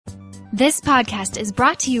This podcast is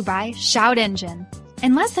brought to you by Shout Engine.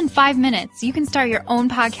 In less than 5 minutes, you can start your own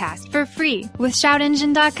podcast for free with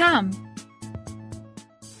shoutengine.com.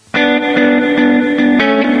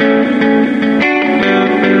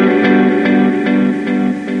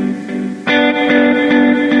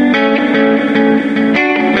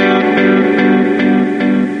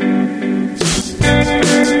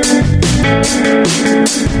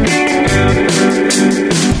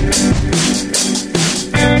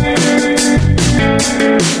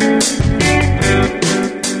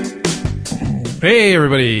 Hey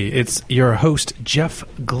everybody, it's your host Jeff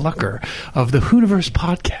Glucker of the Hooniverse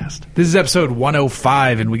podcast. This is episode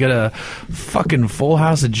 105 and we got a fucking full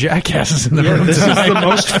house of jackasses in the room. This is the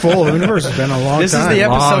most full Hooniverse has been a long time. This is the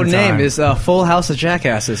episode name is Full House of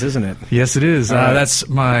Jackasses, isn't it? Yes, it is. That's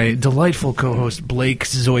my delightful co-host Blake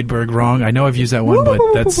Zoidberg. Wrong. I know I've used that one, but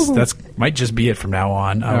that's might just be it from now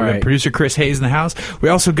on. We got producer Chris Hayes in the house. We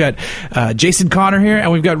also got Jason Connor here,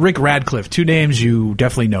 and we've got Rick Radcliffe. Two names you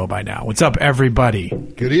definitely know by now. What's up, everybody?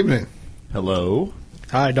 Good evening. Hello.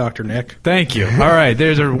 Hi, Dr. Nick. Thank you. All right,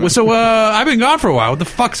 I've been gone for a while. What the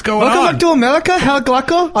fuck's going on? Welcome back to America, Herr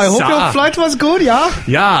Glucker. I hope your flight was good, yeah?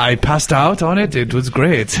 Yeah, I passed out on it. It was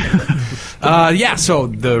great. So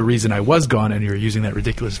the reason I was gone and you were using that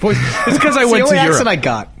ridiculous voice is because I went to Europe. Accent I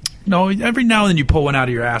got. No, every now and then you pull one out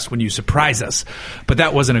of your ass when you surprise us, but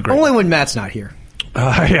that wasn't a great Only when Matt's not here.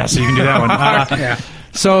 Yeah, so you can do that one. Yeah.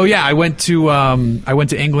 So yeah, I went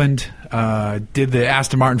to England. Did the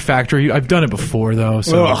Aston Martin factory. I've done it before though.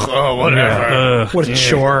 So whatever. What a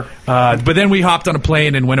chore. But then we hopped on a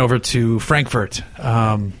plane and went over to Frankfurt. We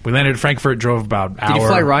landed at Frankfurt, drove about an hour. Did you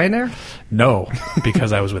fly Ryanair? No,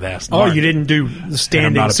 because I was with Aston Martin. You didn't do the standing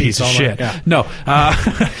I'm not a piece of shit. Yeah. No.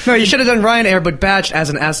 No, you should have done Ryanair, but badged as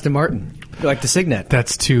an Aston Martin. Like the Signet.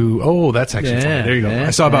 That's actually funny. There you go. I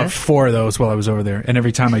saw about 4 of those while I was over there. And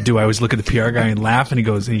every time I do, I always look at the PR guy and laugh, and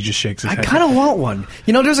he just shakes his head. I kind of want one.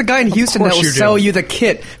 You know, there's a guy in Houston that will sell you the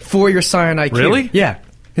kit for your cyanide cube. Really? Yeah.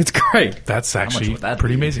 It's great. That's actually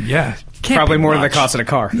pretty amazing. Yeah. Probably more than the cost of the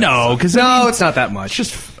car. No, because it's not that much.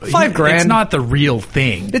 Just $5,000. It's not the real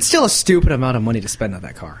thing. It's still a stupid amount of money to spend on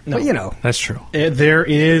that car. No. But you know. That's true. There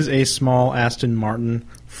is a small Aston Martin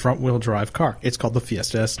front-wheel drive car. It's called the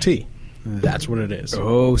Fiesta ST. That's what it is.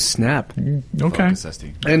 Oh, snap. Okay.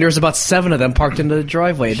 And there's about 7 of them parked in the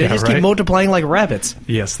driveway. They just keep multiplying like rabbits.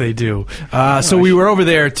 Yes, they do. So we were over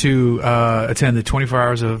there to attend the 24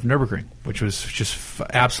 Hours of Nürburgring, which was just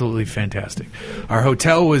absolutely fantastic. Our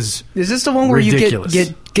hotel was Is this the one where ridiculous.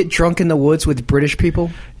 you get drunk in the woods with British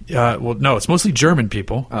people? Well, no, it's mostly German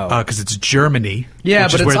people because it's Germany. Yeah,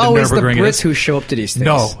 which but is it's where always the Nürburgring Brits is. who show up to these things.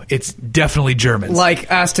 No, it's definitely Germans.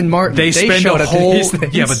 Like Aston Martin. They spend showed a up to whole these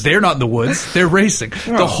things. Yeah, but they're not in the woods. They're racing.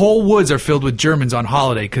 The whole woods are filled with Germans on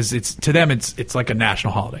holiday because to them it's like a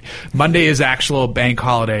national holiday. Monday is actual bank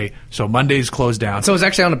holiday, so Monday's closed down. So it's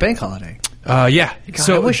actually on a bank holiday. Yeah. God,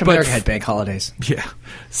 so I wish America had bank holidays. Yeah.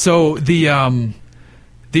 So the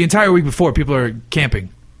entire week before, people are camping.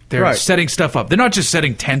 They're setting stuff up. They're not just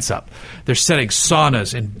setting tents up. They're setting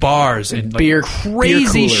saunas and bars and beer,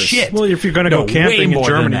 crazy shit. Well, if you're going to go camping in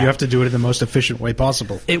Germany, you have to do it in the most efficient way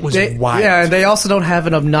possible. It was wild. Yeah, and they also don't have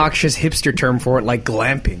an obnoxious hipster term for it like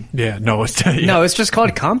glamping. Yeah, no, it's No, it's just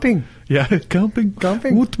called camping. Yeah, camping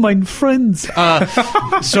with my friends.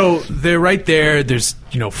 So they're right there. There's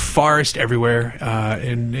forest everywhere,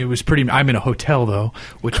 and it was pretty. I'm in a hotel though,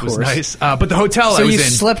 which was nice. But the hotel I was in. So you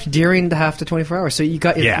slept during the half to 24 hours. So you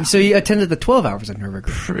got. So you attended the 12 hours at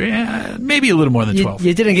Nürburgring. Yeah, maybe a little more than 12.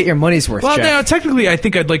 You didn't get your money's worth. Well, Jeff. no, technically, I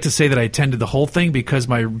think I'd like to say that I attended the whole thing because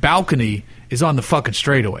my balcony is on the fucking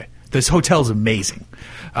straightaway. This hotel's amazing.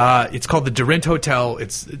 It's called the Durant Hotel.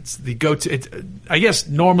 It's the go-to. I guess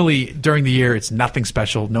normally during the year it's nothing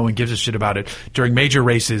special. No one gives a shit about it. During major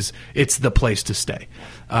races, it's the place to stay.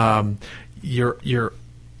 You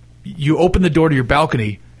open the door to your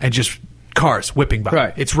balcony and just cars whipping by.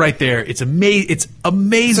 Right. It's right there. It's amazing.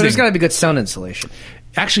 So there's got to be good sound insulation.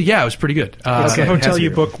 Actually, yeah, it was pretty good. It's the hotel you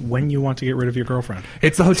book when you want to get rid of your girlfriend.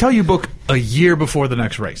 It's the hotel you book a year before the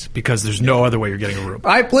next race because there's no other way you're getting a room.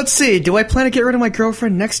 Let's see. Do I plan to get rid of my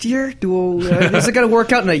girlfriend next year? Is it going to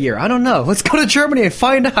work out in a year? I don't know. Let's go to Germany and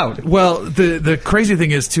find out. Well, the crazy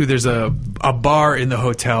thing is, too, there's a bar in the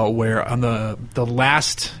hotel where on the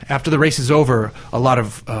last, after the race is over, a lot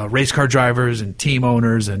of race car drivers and team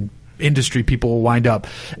owners and industry people will wind up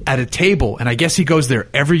at a table, and I guess he goes there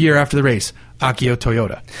every year after the race. Akio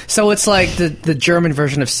Toyota. So it's like the German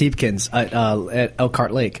version of Siebkens at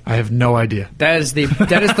Elkhart Lake. I have no idea. That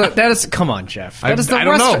is. Come on, Jeff. I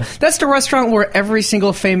don't know. That's the restaurant where every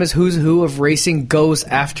single famous who's who of racing goes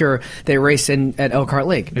after they race at Elkhart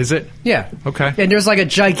Lake. Is it? Yeah. Okay. And there's like a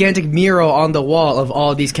gigantic mural on the wall of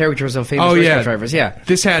all these caricatures of famous race car drivers. Yeah.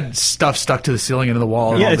 This had stuff stuck to the ceiling and to the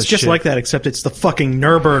wall. And all it's this just shit. like that, except it's the fucking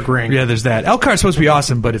Nürburgring. Yeah, there's that. Elkhart's supposed to be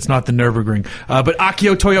awesome, but it's not the Nürburgring. But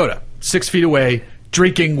Akio Toyota, 6 feet away,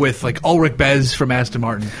 drinking with like Ulrich Bez from Aston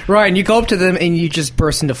Martin. Right, and you go up to them and you just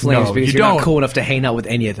burst into flames No, because you you're not don't. cool enough to hang out with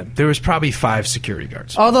any of them. There was probably 5 security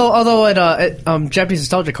guards. Although at Japanese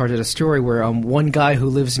Nostalgia Card did a story where one guy who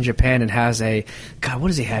lives in Japan and has what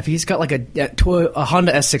does he have? He's got like a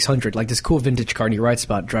Honda S600, like this cool vintage car, and he writes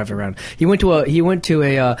about driving around. He went to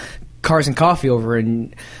a Cars and Coffee over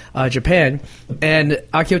in Japan, and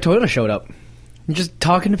Akio Toyota showed up. And just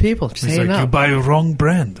talking to people, just He's hanging like, out. you buy a wrong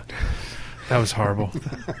brand. That was horrible.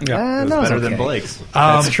 That was Better okay. than Blake's.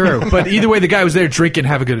 That's true. But either way, the guy was there drinking,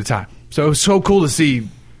 having a good time. So it was so cool to see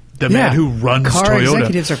the man who runs car Toyota.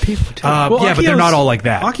 executives are people too. But they're not all like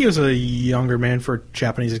that. Akio's a younger man for a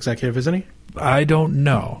Japanese executive, isn't he? I don't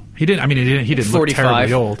know. He didn't look 45.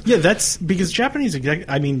 terribly old. Yeah, that's because Japanese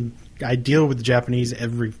I deal with the Japanese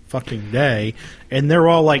every fucking day, and they're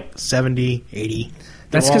all like 70, 80.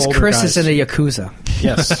 That's They're all because older Chris guys. is in a Yakuza.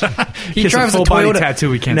 Yes. He has drives a full a Toyota body tattoo.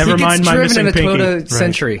 We can't. Never see. mind my driven in a missing pinky. Toyota Right.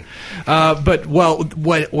 Century. But while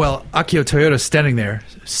Akio Toyota's standing there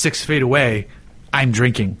 6 feet away, I'm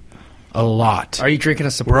drinking a lot. Are you drinking a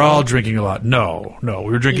Sapporo? We're all drinking a lot. No,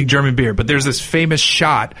 we were drinking German beer. But there's this famous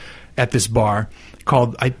shot at this bar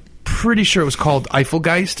called, I'm pretty sure it was called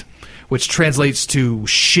Eiffelgeist, which translates to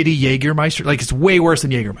shitty Jägermeister. Like, it's way worse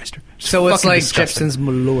than Jägermeister. So it's fucking like disgusting. Jepson's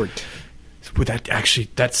Malort. With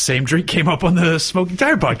that same drink came up on the Smoking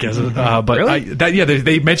Tire podcast. But Really?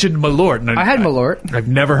 they mentioned Malort. And I had Malort. I've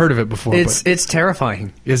never heard of it before. It's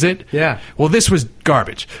terrifying. Is it? Yeah. Well, this was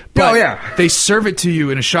garbage. But Oh, yeah. They serve it to you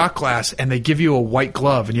in a shot glass, and they give you a white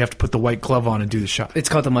glove, and you have to put the white glove on and do the shot. It's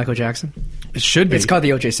called the Michael Jackson. It should be. It's called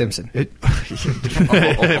the O.J. Simpson. If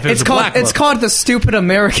it was a black glove. It's called the stupid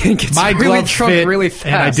American gets My really glove drunk fit, really fast.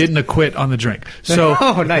 and I didn't acquit on the drink. So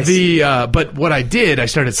Oh, nice. But what I did, I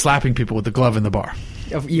started slapping people with the glove in the bar.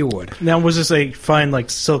 You would. Now, was this a fine like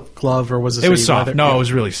silk glove, or was this? It was a soft. leather? No, Yeah. it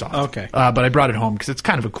was really soft. Okay. But I brought it home because it's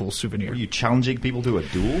kind of a cool souvenir. Are you challenging people to a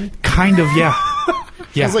duel? Kind of, yeah.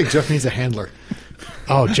 Yeah. Sounds like Jeff needs a handler.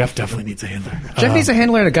 Oh, Jeff definitely needs a handler. Jeff needs a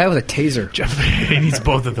handler and a guy with a taser. Jeff, he needs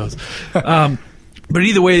both of those. But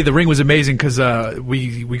either way, the ring was amazing because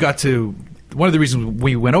we got to. One of the reasons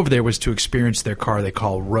we went over there was to experience their car they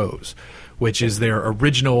call Rose, which is their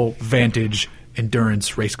original Vantage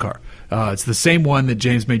endurance race car. It's the same one that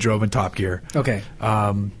James May drove in Top Gear. Okay.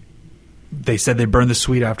 They said they burned the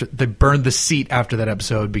seat after that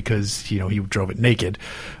episode because he drove it naked.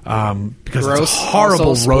 Because Gross. it's a horrible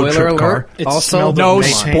Also, road spoiler trip car. alert. It Also, smelled No of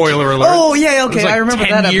paint. spoiler alert. Oh yeah, It was okay. like I remember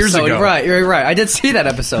 10 that years episode. ago. Right, you're right. I did see that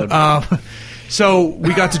episode. So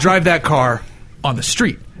we got to drive that car on the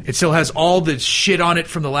street. It still has all the shit on it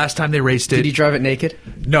from the last time they raced it. Did you drive it naked?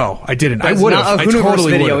 No, I didn't. That's I would not have. a I Hooniverse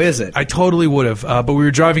totally video, would've. is it? I totally would have. But we were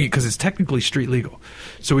driving it because it's technically street legal.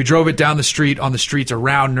 So we drove it down the street on the streets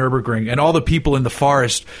around Nürburgring, and all the people in the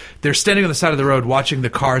forest, they're standing on the side of the road watching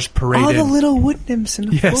the cars parade All the in. little wood nymphs in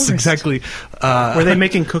the Yes, forest. exactly. Were they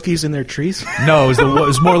making cookies in their trees? No, it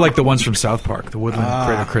was more like the ones from South Park, the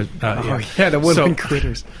Woodland Critter. Yeah, the woodland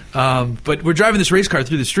critters. But we're driving this race car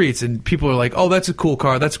through the streets, and people are like, "Oh, that's a cool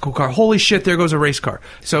car. That's a cool car. Holy shit, there goes a race car!"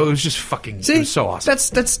 So it was just fucking. See, it was so awesome.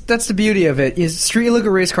 That's the beauty of it. Is street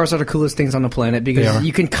legal race cars are the coolest things on the planet They because are.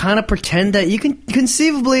 you can kind of pretend that you can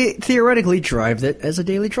conceivably, theoretically drive it as a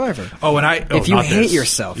daily driver. Oh, and If you not hate this.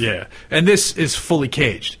 yourself. Yeah. And this is fully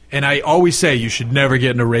caged. And I always say you should never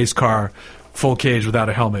get in a race car full cage without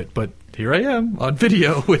a helmet. But here I am on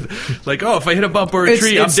video with, like, oh, if I hit a bump or a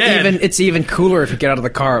tree, I'm dead. It's even cooler if you get out of the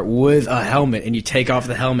car with a helmet and you take off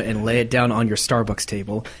the helmet and lay it down on your Starbucks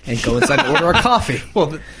table and go inside and order a coffee.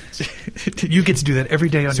 Well, you get to do that every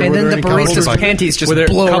day on your And then the ordering cup barista's holders. panties just Were there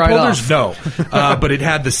blow cup right holders? off. No. But it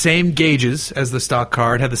had the same gauges as the stock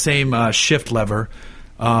car. It had the same shift lever.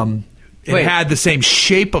 It Wait. had the same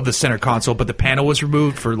shape of the center console, but the panel was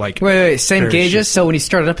removed for like. Wait, same various gauges? shit. So when you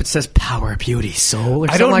start it up, it says Power, Beauty, Soul, or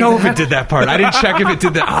I something don't like know that? if it did that part. I didn't check if it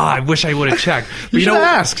did that. I wish I would have checked. But You know, should've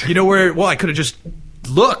asked. You know where? Well, I could have just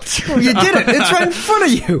looked. Well, you did it. It's right in front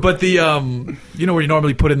of you. But the you know where you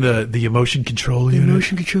normally put in the emotion control unit.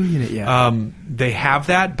 Motion control unit, yeah. They have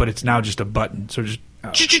that, but it's now just a button. So just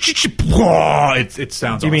It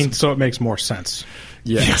sounds. You awesome. mean so it makes more sense?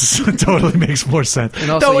 Yes, it totally makes more sense. And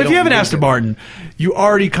also Though, you if you have don't an lose Aston it. Martin, you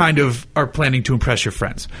already kind of are planning to impress your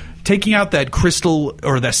friends. Taking out that crystal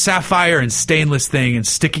or that sapphire and stainless thing and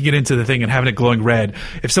sticking it into the thing and having it glowing red.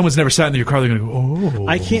 If someone's never sat in your car, they're going to go, "Oh,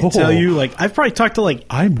 I can't tell you. Like, I've probably talked to like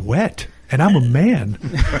I'm wet and I'm a man."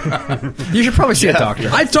 You should probably see a doctor.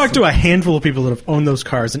 I've talked to a handful of people that have owned those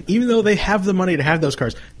cars, and even though they have the money to have those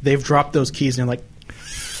cars, they've dropped those keys, and they're like,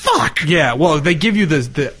 "Fuck!" Yeah, well, they give you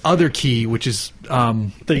the other key, which is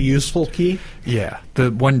The useful key.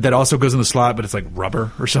 the one that also goes in the slot, but it's like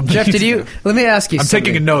rubber or something. Jeff, did you? Let me ask you. I'm something.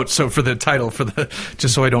 taking a note for the title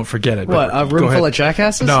just so I don't forget it. What, but a room go full ahead. of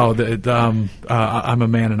jackasses? No, I'm a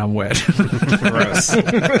man and I'm wet. Gross.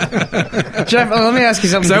 Jeff, let me ask you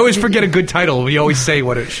something. Because I always forget a good title. We always say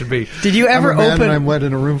what it should be. Did you ever I'm a man open? and I'm wet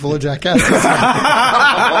in a room full of jackasses.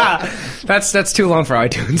 That's too long for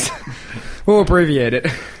iTunes. We'll abbreviate it.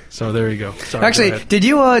 So there you go. Sorry, Actually, go ahead.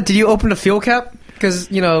 did you open a fuel cap? Because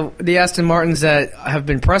the Aston Martins that have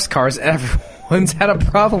been press cars, everyone's had a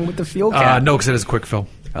problem with the fuel cap. No, because it is a quick fill.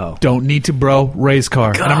 Oh. Don't need to, bro. Race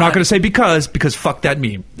car. And I'm not God. going to say because fuck that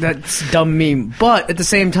meme. That's a dumb meme. But at the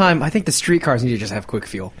same time, I think the street cars need to just have quick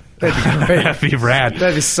fuel. That'd be great. That'd be rad.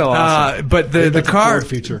 That'd be so awesome. But the That's a car Ford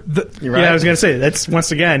feature. You're right. Yeah, I was gonna say that's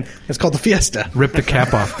once again. It's called the Fiesta. Rip the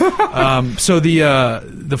cap off. So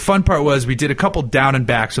the fun part was we did a couple down and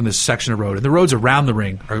backs on this section of road, and the roads around the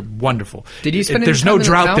ring are wonderful. Did you spend any There's time no in the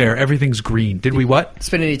drought town? there. Everything's green. Did we what?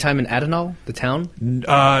 Spend any time in Adenal, the town?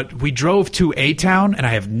 We drove to a town, and I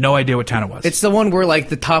have no idea what town it was. It's the one where like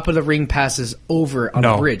the top of the ring passes over on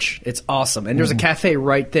No. a bridge. It's awesome, and there's a cafe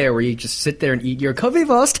right there where you just sit there and eat your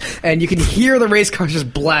currywurst, and you can hear the race cars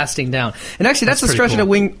just blasting down. And actually, that's the pretty stretch cool.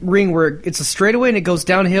 of the ring where it's a straightaway and it goes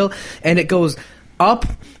downhill and it goes up.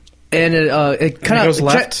 And it kind of goes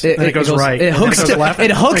left, then it goes right, It and then hooks it goes to left, it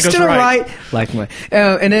and hooks it goes to the right. right,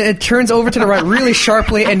 and then it turns over to the right really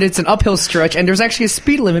sharply, and it's an uphill stretch. And there's actually a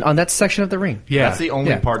speed limit on that section of the ring. yeah. That's the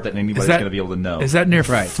only Yeah. part that anybody's going to be able to know. Is that near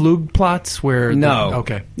Right. Flugplatz where? No,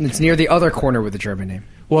 Okay. it's near the other corner with the German name.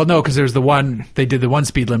 Well, no, because there's the one they did the one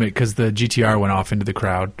speed limit because the GTR went off into the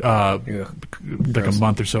crowd like a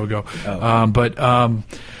month or so ago.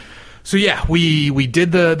 So yeah, we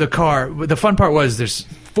did the car. The fun part was there's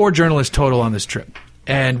 4 journalists total on this trip,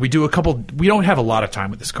 and we do a couple. We don't have a lot of time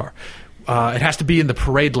with this car. It has to be in the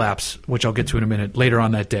parade laps, which I'll get to in a minute later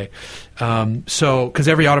on that day. So because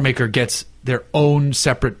every automaker gets their own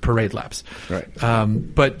separate parade laps. Right.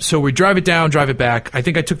 But so we drive it down, drive it back. I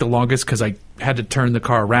think I took the longest because I had to turn the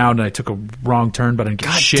car around and I took a wrong turn, but I didn't give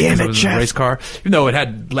a shit damn because it, it was Jeff. a race car. Even though it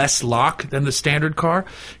had less lock than the standard car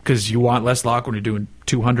because you want less lock when you're doing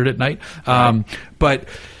 200 at night. But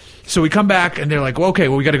so we come back and they're like, well, okay,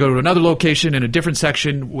 well, we got to go to another location in a different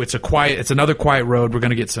section. It's another quiet road. We're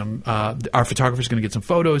going to get some, our photographer's going to get some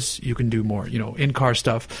photos. You can do more, in-car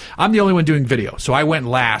stuff. I'm the only one doing video. So I went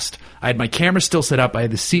last. I had my camera still set up. I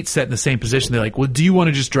had the seat set in the same position. They're like, well, do you want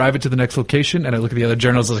to just drive it to the next location? And I look at the other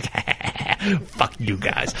journalists. I was like, fuck you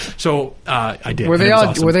guys. So I did. Were and they it was all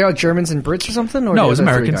awesome. Were they all Germans and Brits or something? Or No, the it was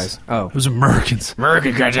other three Americans. guys? Oh, It was Americans.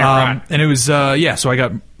 American guys. And it was, so I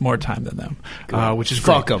got more time than them, which is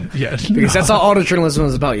Fuck great. them. Yeah. Because that's all auto journalism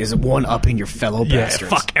is about. Is one upping your fellow Yeah,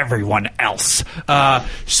 bastards. fuck everyone else.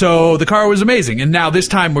 So the car was amazing. And now this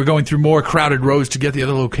time we're going through more crowded roads to get the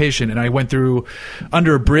other location. And I went through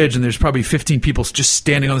under a bridge and there's probably 15 people just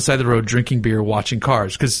standing on the side of the road drinking beer, watching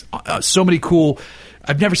cars. Because so many cool...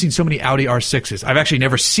 I've never seen so many Audi R6s. I've actually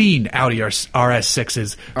never seen Audi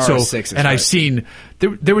RS6s. RS6s, and right. I've seen...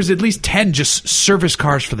 There was at least 10 just service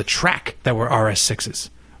cars for the track that were RS6s.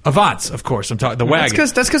 Avants, of course. I'm talking the wagon.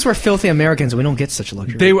 That's because we're filthy Americans and we don't get such a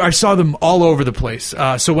luxury. I saw them all over the place.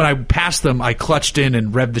 So when I passed them, I clutched in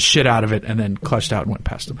and revved the shit out of it and then clutched out and went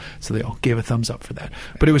past them. So they all gave a thumbs up for that.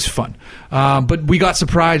 But it was fun. But we got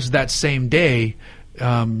surprised that same day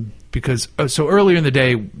because so earlier in the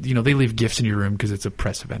day, they leave gifts in your room because it's a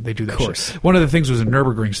press event. They do that Of course. shit. One of the things was a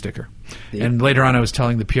Nürburgring sticker. Yeah. And later on, I was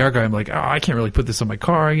telling the PR guy, I'm like, I can't really put this on my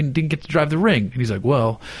car. I didn't get to drive the ring. And he's like,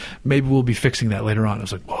 well, maybe we'll be fixing that later on. I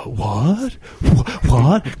was like, what?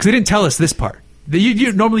 What? Because they didn't tell us this part.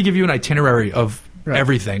 You normally give you an itinerary of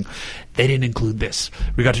everything. They didn't include this.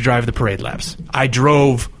 We got to drive the parade laps. I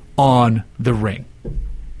drove on the ring.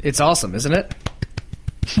 It's awesome, isn't it?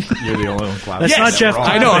 You're the only one clapping. That's not Jeff.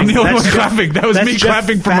 I know. I'm the only one That's Jeff- clapping. That was that's me Jeff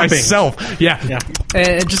clapping for fapping. myself. Yeah.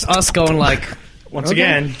 And just us going like, Once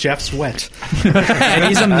again, Jeff's wet. And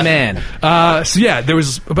he's a man. So yeah, there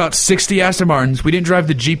was about 60 Aston Martins. We didn't drive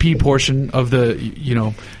the GP portion of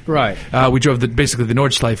the, Right. We drove basically the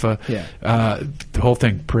Nordschleife. Yeah. The whole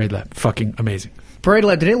thing, parade lap, fucking amazing. Parade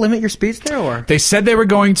lap, did it limit your speeds there, or? They said they were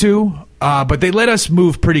going to, but they let us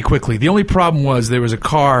move pretty quickly. The only problem was there was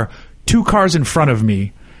two cars in front of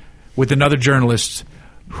me with another journalist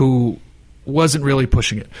who wasn't really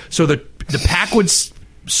pushing it. So the pack would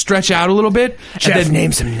stretch out a little bit. Jeff, and then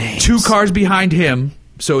name some names. 2 cars behind him.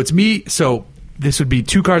 So it's me. So this would be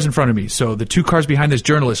 2 cars in front of me. So the 2 cars behind this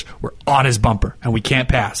journalist were on his bumper, and we can't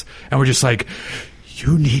pass. And we're just like,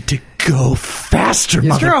 you need to go faster,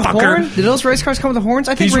 Is there a motherfucker. horn? Did those race cars come with horns?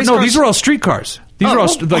 I think These were all street cars. These were all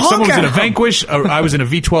like someone was in a okay. Vanquish. I was in a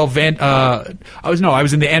V12 I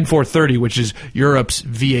was in the N430, which is Europe's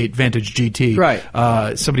V8 Vantage GT.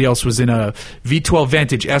 Right. Somebody else was in a V12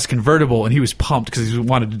 Vantage S convertible, and he was pumped because he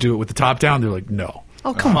wanted to do it with the top down. They're like, no.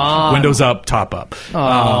 Oh, come on. Windows up, top up.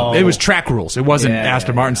 Oh. It was track rules. It wasn't Yeah,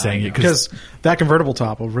 Aston Martin saying it. Because that convertible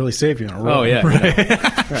top will really save you on a road. Oh, yeah.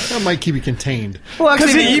 That might keep you contained. Well, Because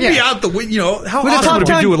actually, you'd be yeah. out the window. How With the awesome top would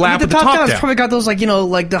it be to do a lap with the top down, it's down? probably got those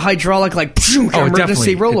like the hydraulic Oh, it emergency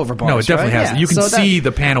definitely rollover bars. No, it definitely right? has. Yeah. You can So see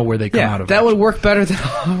the panel where they come out of. that would work better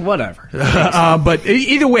than whatever. But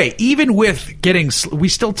either way, even with getting, we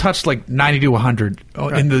still touched like 90 to 100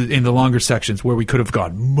 in the longer sections where we could have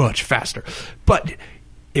gone much faster. But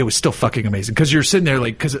it was still fucking amazing because you're sitting there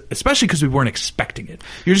like, especially because we weren't expecting it.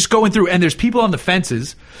 You're just going through, and there's people on the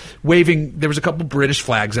fences waving. There was a couple British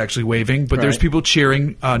flags actually waving, but there's people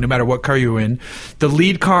cheering no matter what car you were in. The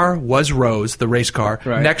lead car was Rose, the race car,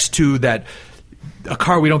 next to that. A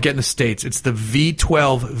car we don't get in the States. It's the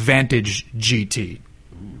V12 Vantage GT,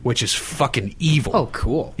 which is fucking evil. Oh,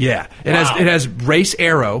 cool. Yeah. It has race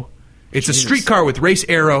aero. It's a street car with race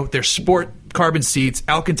aero. There's sport carbon seats,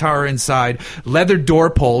 Alcantara inside, leather door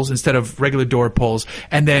pulls instead of regular door pulls,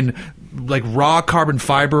 and then like raw carbon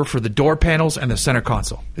fiber for the door panels and the center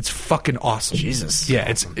console. It's fucking awesome. Jesus. Yeah,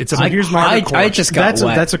 it's a Here's my other I just got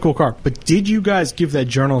wet. That's a cool car. But did you guys give that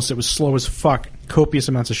journalist that was slow as fuck copious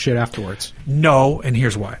amounts of shit afterwards? No, and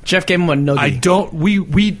here's why. Jeff gave him a nugget. I don't.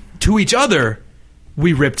 We to each other,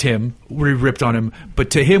 we ripped on him, but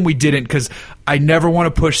to him we didn't because I never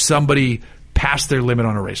want to push somebody past their limit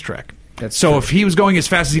on a racetrack. So if he was going as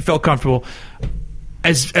fast as he felt comfortable,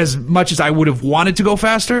 as much as I would have wanted to go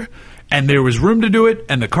faster, and there was room to do it,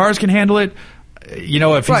 and the cars can handle it,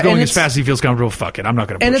 if he's going as fast as he feels comfortable, fuck it, I'm not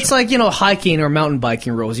going to push And it's him. like, hiking or mountain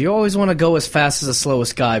biking rules. You always want to go as fast as the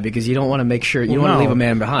slowest guy because you don't want to make sure, you don't want to leave a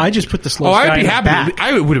man behind. I just put the slowest guy I'd be in the happy. back.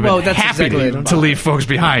 I would have been Well, that's happy exactly to leave folks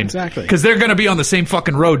behind. Exactly. Because they're going to be on the same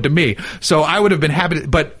fucking road to me. So I would have been happy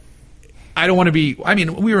but I don't want to be. I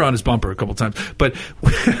mean, we were on his bumper a couple times, but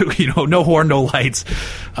no horn, no lights.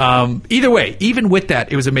 Either way, even with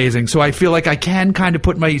that, it was amazing. So I feel like I can kind of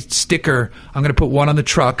put my sticker. I'm going to put one on the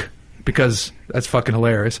truck because that's fucking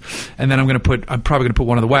hilarious, and then I'm probably going to put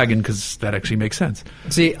one on the wagon because that actually makes sense.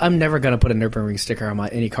 See, I'm never going to put a Nürburgring sticker on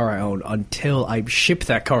any car I own until I ship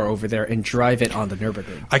that car over there and drive it on the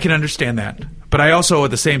Nürburgring. I can understand that, but I also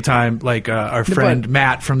at the same time, like our friend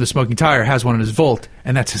Matt from the Smoking Tire has one on his Volt,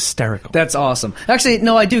 and that's hysterical. That's awesome. Actually,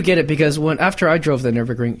 no, I do get it because after I drove the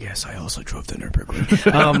Nürburgring, yes, I also drove the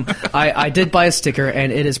Nürburgring. I did buy a sticker,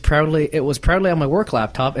 and it was proudly on my work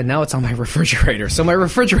laptop, and now it's on my refrigerator. So my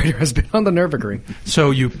refrigerator has been on the Nürburgring.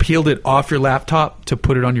 So you peeled it off your laptop to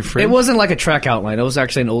put it on your fridge? It wasn't like a track outline. It was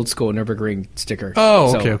actually an old school Nürburgring sticker.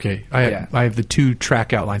 Oh, So, okay. I have the 2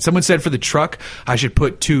 track outlines. Someone said for the truck, I should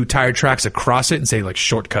put 2 tire tracks across it and say like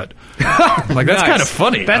shortcut. I'm like, that's Nice. kind of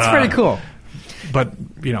funny. That's pretty cool. But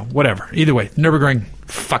whatever. Either way, Nürburgring,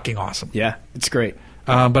 fucking awesome. Yeah, it's great.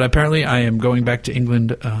 But apparently, I am going back to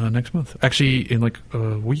England next month. Actually, in like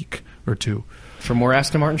a week or 2. For more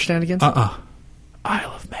Aston Martin shenanigans?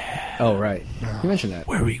 Isle of Man. Oh, right. You mentioned that.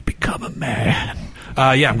 Where we become a man.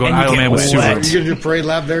 Yeah, I'm going to Isle of Man with Are you Subaru. going to do a parade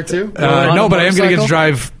lap there too? No, but I am going to get motorcycle? to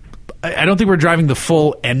drive. I don't think we're driving the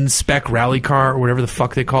full N-spec rally car or whatever the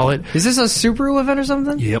fuck they call it. Is this a Subaru event or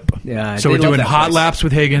something? Yep. Yeah, So they we're love doing that hot place. laps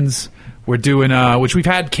with Higgins. We're doing, which we've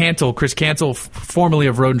had Chris Cantle, formerly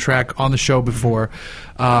of Road and Track, on the show before,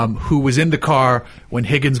 who was in the car when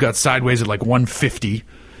Higgins got sideways at like 150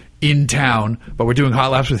 in town. But we're doing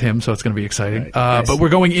hot laps with him, so it's going to be exciting. Right, nice. But we're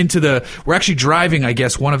going we're actually driving, I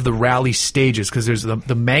guess, one of the rally stages because there's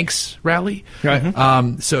the Manx rally. Right.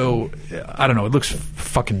 So I don't know. It looks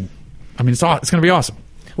fucking. I mean, it's going to be awesome.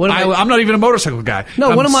 One of my- I'm not even a motorcycle guy.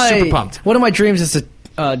 No, I'm super pumped. One of my dreams is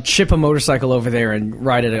to ship a motorcycle over there and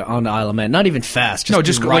ride it on the Isle of Man. Not even fast.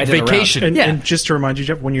 Just like ride it around. vacation. And, Yeah. and just to remind you,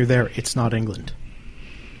 Jeff, when you're there, it's not England.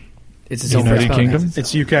 It's its own United place. Kingdom?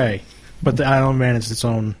 It's UK. But the Isle of Man is its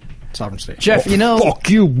own sovereign state. Jeff, you know, Fuck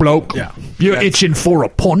you, bloke. Yeah. You're itching for a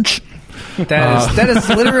punch. that is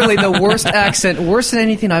literally the worst accent, worse than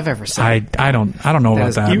anything I've ever said. I don't know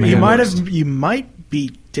about that. You might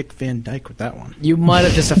beat Dick Van Dyke with that one. You might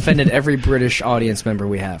have just offended every British audience member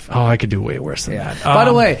we have. Oh, I could do way worse than that. By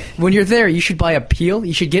the way, when you're there, you should buy a Peel.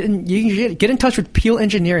 You should get in touch with Peel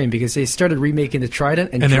Engineering because they started remaking the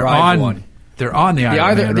Trident and they're drive on one. They're on the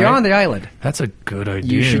island. They're right? on the island. That's a good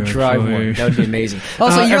idea. You should drive actually. one. That would be amazing.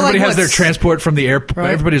 Also, you're everybody like, has their transport from the airport.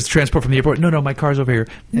 Right? Everybody has transport from the airport. No, my car's over here.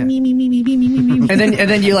 Yeah. Me. and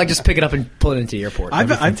then you like just pick it up and pull it into the airport. I've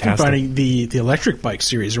been fantastic. finding the electric bike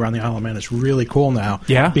series around the Isle of Man is really cool now.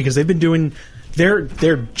 Yeah? Because they've been doing... They're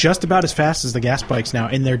just about as fast as the gas bikes now,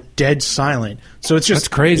 and they're dead silent. So it's just... That's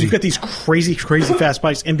crazy. You've got these crazy fast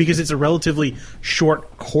bikes, and because it's a relatively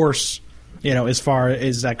short course, as far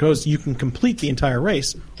as that goes, you can complete the entire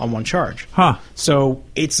race on one charge. Huh. So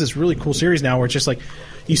it's this really cool series now where it's just like...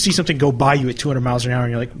 You see something go by you at 200 miles an hour,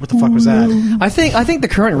 and you're like, what the fuck was that? I think the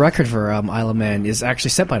current record for Isle of Man is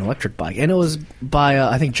actually set by an electric bike, and it was by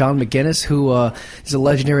I think John McGuinness, who is a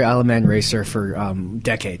legendary Isle of Man racer for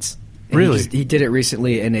decades. And Really? He did it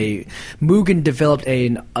recently in a... Mugen developed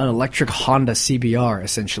an electric Honda CBR,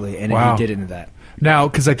 essentially, and Wow. he did into that. Now,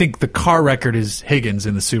 because I think the car record is Higgins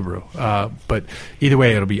in the Subaru. But either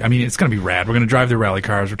way, it's going to be rad. We're going to drive their rally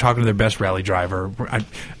cars. We're talking to their best rally driver.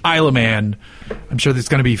 Isle of Man. I'm sure it's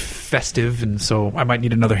going to be festive, and so I might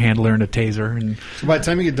need another handler and a taser. And So by the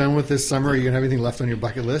time you get done with this summer, are you going to have anything left on your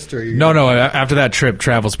bucket list? Or are you No. After that trip,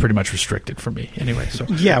 travel's pretty much restricted for me anyway. So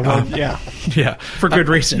Yeah, well, yeah. yeah, For good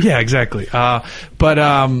reason. Yeah, exactly.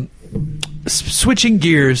 Switching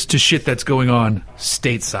gears to shit that's going on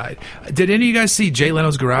stateside. Did any of you guys see Jay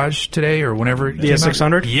Leno's Garage today or whenever? It The came out?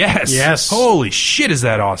 S600? Yes. Yes. Holy shit, is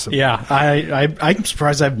that awesome? Yeah, I'm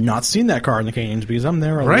surprised I've not seen that car in the Canyons because I'm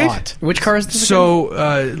there a Right? lot. Which car is this again?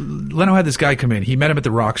 So Leno had this guy come in. He met him at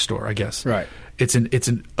the Rock store, I guess. Right. It's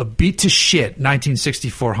a beat to shit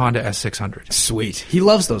 1964 Honda S600. Sweet. He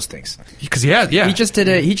loves those things. Because yeah. He just did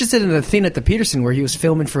a thing at the Peterson where he was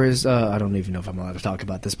filming for his. I don't even know if I'm allowed to talk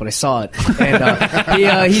about this, but I saw it.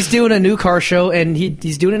 And he's doing a new car show, and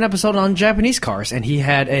he's doing an episode on Japanese cars. And he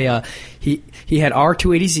had he had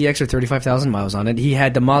R280ZX with 35,000 miles on it. He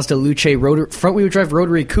had the Mazda Luce front wheel drive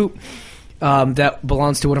rotary coupe. That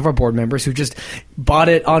belongs to one of our board members who just bought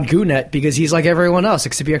it on GooNet because he's like everyone else,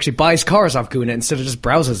 except he actually buys cars off GooNet instead of just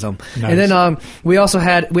browses them. Nice. And then we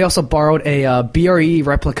also borrowed a BRE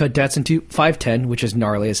replica Datsun 510, which is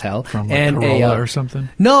gnarly as hell, From like and Corolla or something?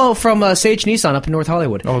 No, from Sage Nissan up in North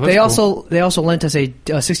Hollywood. Oh, that's cool. They also lent us a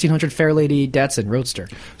 1600 Fairlady Datsun Roadster.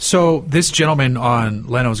 So this gentleman on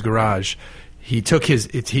Leno's Garage, he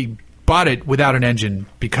bought it without an engine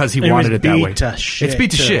because he wanted it that way. It's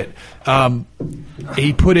beat to shit.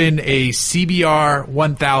 He put in a CBR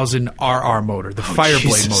 1000 RR motor, the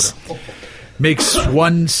Fireblade motor. Makes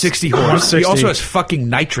 160 horse. 160. He also has fucking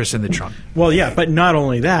nitrous in the trunk. Well, yeah, but not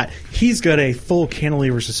only that, he's got a full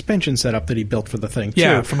cantilever suspension setup that he built for the thing too.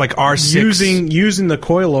 Yeah, from like R6 using the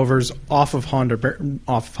coilovers off of Honda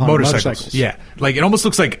motorcycles. Yeah, like it almost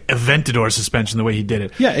looks like Aventador suspension the way he did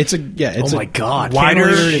it. Yeah, it's Oh my God.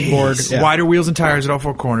 cantilevered board. Yeah. Wider wheels and tires at all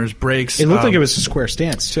four corners, brakes. It looked like it was a square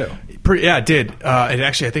stance too. Yeah, it did. It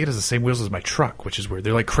actually, I think it has the same wheels as my truck, which is weird.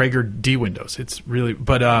 They're like Krager D windows. It's really,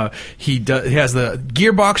 but he has the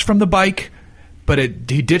gearbox from the bike, but he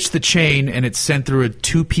ditched the chain and it's sent through a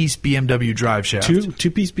two-piece BMW drive shaft.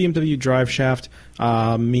 Two-piece BMW drive shaft,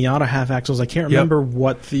 Miata half axles. I can't remember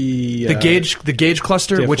what the gauge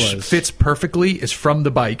cluster, diff which was. fits perfectly, is from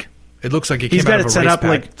the bike. It looks like it came He's out got of it a set race up pack.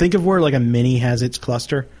 like think of where like a Mini has its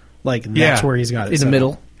cluster. Like that's where he's got it In set the up.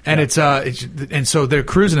 middle. And it's and so they're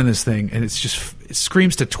cruising in this thing, and it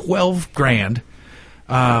screams to $12,000.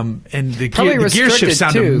 And the gear restricted shifts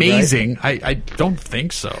sound too, amazing. Right? I don't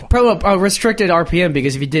think so. Probably a restricted RPM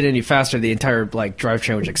because if you did any faster, the entire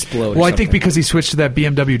drivetrain would explode. Well, I think because he switched to that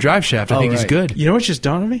BMW drive shaft, I think he's right. good. You know what's just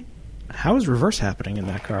dawned on me? How is reverse happening in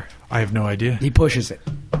that car? I have no idea. he pushes it.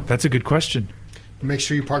 That's a good question. Make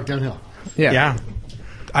sure you park downhill. Yeah.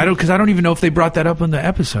 I don't even know if they brought that up in the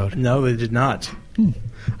episode. No, they did not.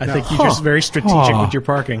 I think you're just very strategic with your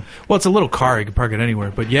parking. Well, it's a little car; you can park it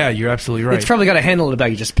anywhere. But yeah, you're absolutely right. It's probably got a handle in the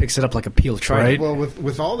back. He just picks it up like a Peel Trident. Right. Well,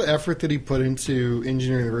 with all the effort that he put into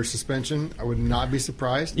engineering the reverse suspension, I would not be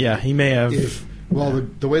surprised. Yeah, he may have.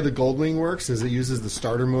 The way the Goldwing works is it uses the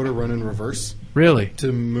starter motor run in reverse Really?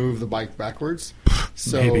 to move the bike backwards.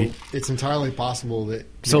 So Maybe. it's entirely possible that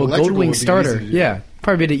So the a electrical would Goldwing be starter, easy to do. yeah,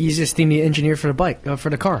 probably be the easiest thing to engineer for the bike for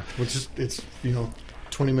the car. Which is it's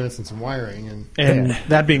 20 minutes and some wiring. And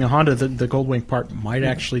that being a Honda, the Goldwing part might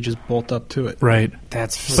actually just bolt up to it. Right.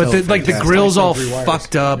 That's But the grill's all Three wires.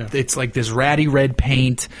 fucked up. Yeah. It's like this ratty red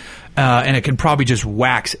paint, and it can probably just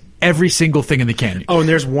wax every single thing in the canyon. Oh, and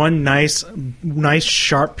there's one nice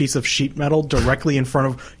sharp piece of sheet metal directly in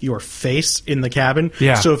front of your face in the cabin.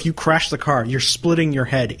 Yeah. So if you crash the car, you're splitting your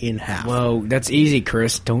head in half. Whoa, that's easy,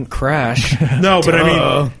 Chris. Don't crash. No, but I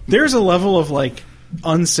mean, there's a level of like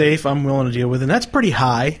unsafe I'm willing to deal with, and that's pretty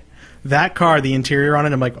high. That car, the interior on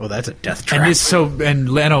it, I'm like, oh, that's a death trap. And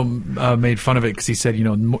Lano made fun of it because he said,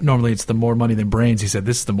 normally it's the more money than brains. He said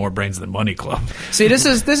this is the more brains than money club. See, this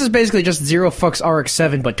is basically just Zero Fucks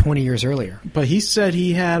RX-7, but 20 years earlier. But he said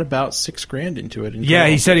he had about $6,000 into it. Yeah,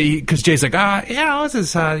 he said because Jay's like, what's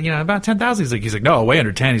this? About 10,000. He's like, no, way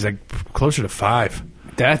under 10. He's like, closer to 5.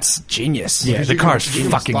 That's genius. Yeah, the car's You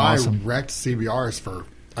can fucking buy awesome. wrecked CBRs for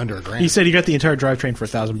under $1,000. He said he got the entire drivetrain for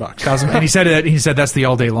 $1,000. And he said that's the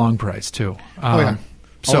all day long price too. Oh yeah,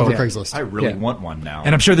 So all over Craigslist. I really want one now.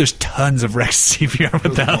 and I'm sure there's tons of Rex CBR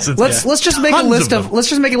 1000s. Let's just make a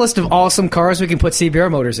list of awesome cars we can put CBR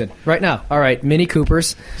motors in right now. All right, Mini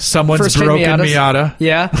Coopers. Someone's First gen broken Miatas. Miata.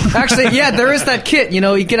 Yeah, actually, yeah, there is that kit.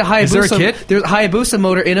 You get a Hayabusa. Is there a kit? There's a Hayabusa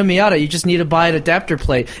motor in a Miata. You just need to buy an adapter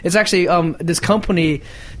plate. It's actually this company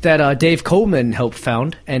that Dave Coleman helped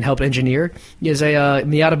found and helped engineer is a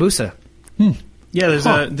Miata Busa. Yeah, there's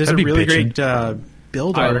That'd a be really bitchin'. great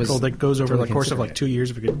build I article was that goes over the totally course of considering like 2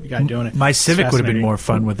 years of a guy doing it. My It's Civic would have been fascinating. more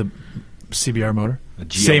fun with a CBR motor. A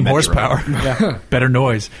Geo Same Metro. horsepower. Yeah. Better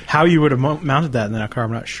noise. How you would have mounted that in that car,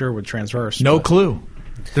 I'm not sure, with transverse. No but- clue.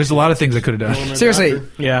 There's a lot of things I could have done. Seriously,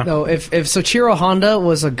 Yeah. no. If Soichiro Honda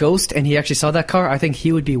was a ghost and he actually saw that car, I think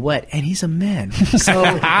he would be wet, and he's a man. So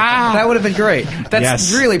that would have been great. That's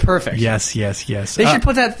Yes. really perfect. Yes. They should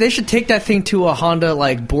put that. They should take that thing to a Honda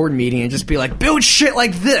board meeting and just be like, build shit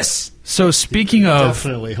like this. So speaking of,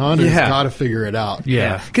 Definitely, Honda's Yeah. got to figure it out.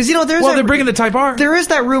 yeah. Because there's Well, they're bringing the Type R. There is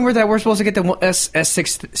that rumor that we're supposed to get the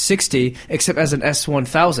S660 except as an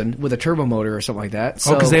S1000 with a turbo motor or something like that.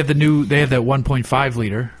 So, because they have that 1.5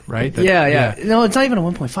 liter, right? Yeah. No, it's not even a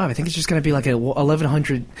 1.5. I think it's just going to be like a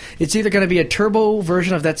 1100. It's either going to be a turbo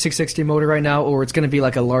version of that 660 motor right now, or it's going to be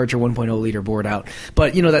like a larger 1.0 liter bored out.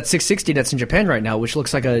 But that 660 that's in Japan right now, which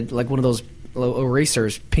looks like one of those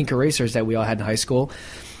erasers, pink erasers that we all had in high school.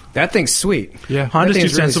 That thing's sweet. Yeah. Honda's That too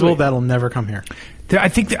thing's really sensible. sweet. That'll never come here. I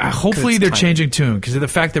think hopefully it's they're tiny. changing tune because of the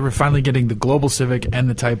fact that we're finally getting the Global Civic and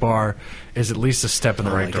the Type R is at least a step in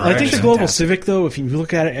the right direction. I think the Global fantastic. Civic, though, if you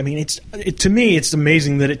look at it, I mean, to me, it's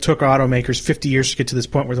amazing that it took automakers 50 years to get to this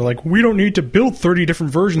point where they're like, we don't need to build 30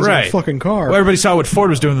 different versions of a fucking car. Well, everybody saw what Ford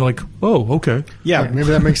was doing. They're like, oh, okay. Yeah, Maybe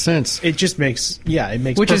that makes sense. it just makes it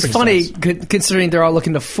makes Which is perfect funny sense. considering they're all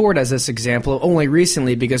looking to Ford as this example only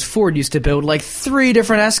recently because Ford used to build 3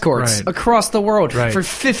 different Escorts Right. across the world Right. for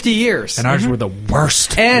 50 years. And ours were the worst.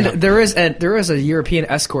 And there is a European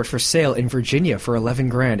Escort for sale in Virginia for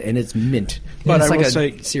 $11,000 and it's mint. But it's I like will a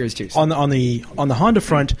say, Series 2. on the Honda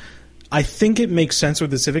front, I think it makes sense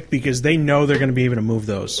with the Civic because they know they're going to be able to move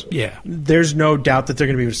those. Yeah. There's no doubt that they're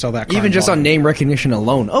going to be able to sell that car. Even in just on volume. name recognition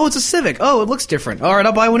alone. Oh, it's a Civic. Oh, it looks different. All right,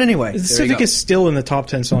 I'll buy one anyway. The There you Civic go. is still in the top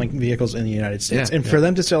 10 selling vehicles in the United States. Yeah. And for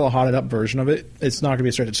them to sell a hotted up version of it, it's not going to be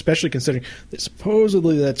a stretch, especially considering that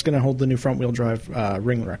supposedly that's going to hold the new front wheel drive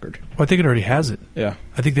ring record. Well, I think it already has it. Yeah.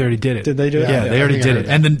 I think they already did it. Did they do it? Yeah, Yeah, they I already think I did heard it.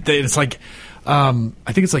 that. And then it's like, I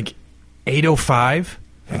think it's like 805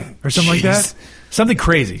 or something like that. Something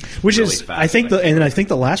crazy. Which Really is, fast, I think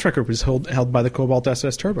the last record was held by the Cobalt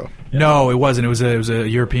SS Turbo. No, it wasn't. It was a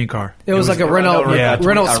European car. It was like a Renault, Yeah.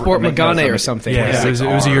 Renault Sport Megane Megane or something. Yeah, it was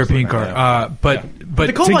a European car. But The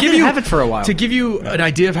to Cobalt give didn't you have it for a while. To give you an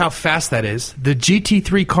idea of how fast that is, the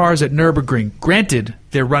GT3 cars at Nürburgring, granted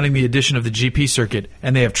they're running the edition of the GP circuit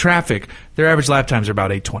and they have traffic, their average lap times are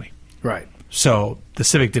about 820. Right. So the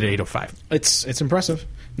Civic did 805. It's impressive.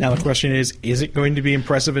 Now the question is it going to be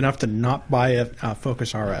impressive enough to not buy a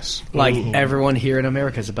Focus RS? Like everyone here in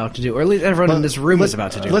America is about to do, or at least everyone in this room is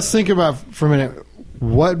about to do. Let's think about for a minute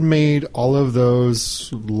what made all of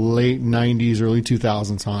those late 90s, early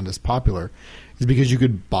 2000s Hondas popular is because you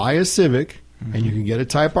could buy a Civic and you could get a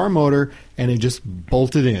Type R motor and it just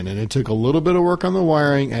bolted in and it took a little bit of work on the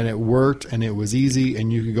wiring and it worked and it was easy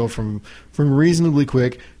and you could go from reasonably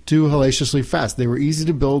quick to hellaciously fast. They were easy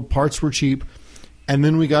to build, parts were cheap. And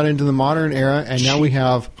then we got into the modern era, and now we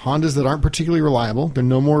have Hondas that aren't particularly reliable. They're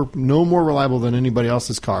no more reliable than anybody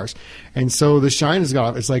else's cars. And so the shine has got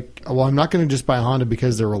off. It's like, well, I'm not going to just buy a Honda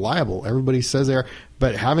because they're reliable. Everybody says they are.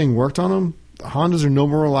 But having worked on them, Hondas are no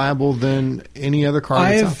more reliable than any other car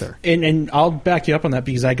that's out there. And I'll back you up on that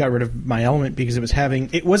because I got rid of my Element because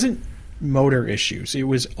it wasn't motor issues. It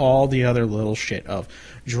was all the other little shit of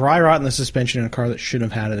dry rot in the suspension in a car that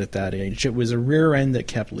shouldn't have had it at that age. It was a rear end that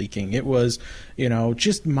kept leaking. It was,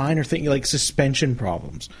 just minor things like suspension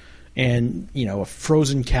problems. And, a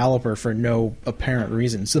frozen caliper for no apparent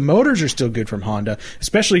reasons. The motors are still good from Honda,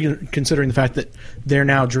 especially considering the fact that they're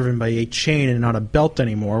now driven by a chain and not a belt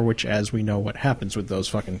anymore, which, as we know, what happens with those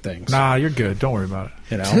fucking things. Nah, you're good. Don't worry about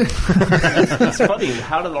it. It's funny.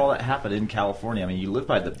 How did all that happen in California? I mean, you live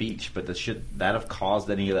by the beach, but should that have caused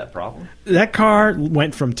any of that problem? That car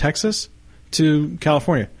went from Texas to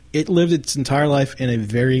California. It lived its entire life in a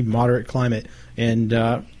very moderate climate,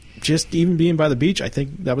 and just even being by the beach, I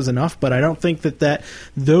think that was enough. But I don't think that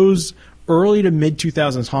those early to mid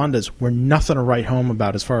 2000s Hondas were nothing to write home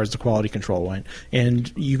about as far as the quality control went.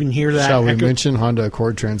 And you can hear that. Shall we mention Honda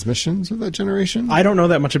Accord transmissions of that generation? I don't know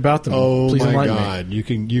that much about them. Oh, Please my enlighten God. me.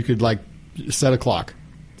 You could like set a clock,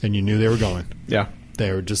 and you knew they were going. Yeah.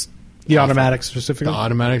 They were just The awful. automatics specifically? The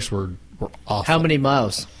automatics were awful. How many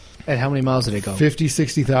miles? And how many miles did it go? 50,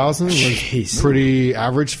 60,000 was Jeez. pretty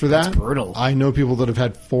average for that. That's brutal. I know people that have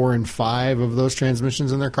had 4 and 5 of those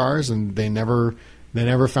transmissions in their cars, and they never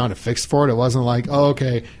found a fix for it. It wasn't like, oh,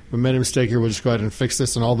 okay, we made a mistake here, we'll just go ahead and fix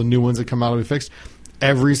this, and all the new ones that come out will be fixed.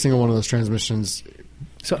 Every single one of those transmissions.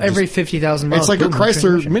 So every 50,000 miles. It's like a boom,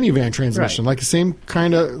 Chrysler transmission. minivan transmission, like the same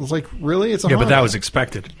kind of, like, really? It's a Yeah, Honda. but that was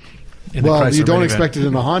expected. in the Well, Chrysler you don't minivan. expect it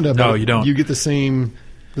in the Honda, but No, you don't. You get the same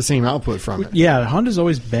output from it. Yeah, Honda's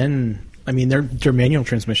always been... I mean, their manual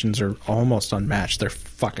transmissions are almost unmatched. They're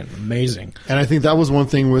fucking amazing. And I think that was one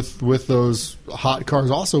thing with those hot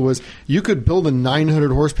cars also was you could build a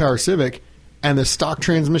 900 horsepower Civic and the stock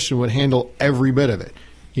transmission would handle every bit of it.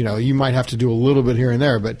 You might have to do a little bit here and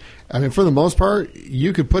there, but I mean, for the most part,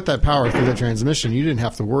 you could put that power through the transmission. You didn't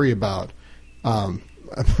have to worry about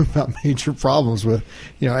major problems with,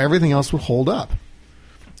 everything else would hold up.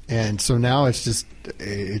 And so now it's just,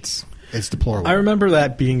 it's deplorable. I remember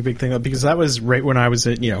that being a big thing because that was right when I was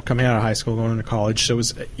coming out of high school, going into college. So it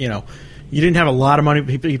was, you didn't have a lot of money.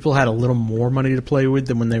 People had a little more money to play with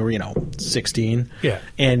than when they were, 16. Yeah.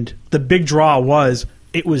 And the big draw was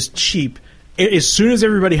it was cheap. As soon as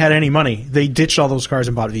everybody had any money, they ditched all those cars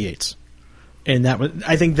and bought V8s. And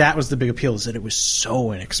I think that was the big appeal, is that it was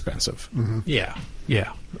so inexpensive. Mm-hmm.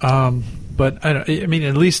 Yeah. But I mean,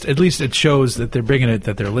 at least it shows that they're bringing it,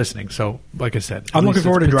 that they're listening. So, like I said, I'm looking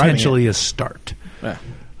forward to driving it. Potentially a start.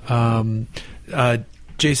 Yeah.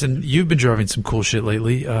 Jason, you've been driving some cool shit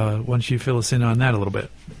lately. Why don't you fill us in on that a little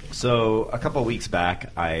bit? So a couple of weeks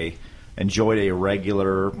back, I enjoyed a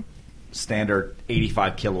regular, standard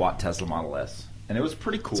 85 kilowatt Tesla Model S. And it was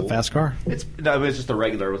pretty cool. It's a fast car. It was just a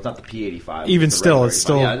regular. It was not the P85. Even was the still, regular it's 85.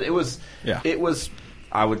 still... Yeah, it was. Yeah. It was.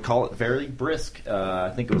 I would call it very brisk. I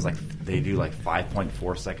think it was like they do like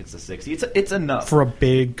 5.4 seconds to 60. It's enough For a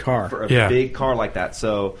big car. for a big car like that.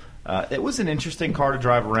 So it was an interesting car to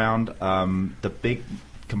drive around. The big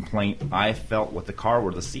complaint I felt with the car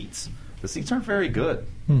were the seats. The seats aren't very good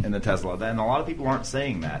in the Tesla, and a lot of people aren't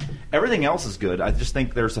saying that. Everything else is good. I just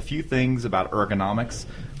think there's a few things about ergonomics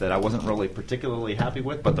that I wasn't really particularly happy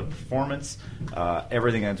with, but the performance,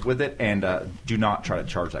 everything that's with it, and do not try to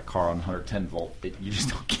charge that car on 110 volt. You just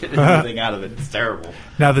don't get anything out of it. It's terrible.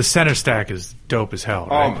 Now, the center stack is dope as hell,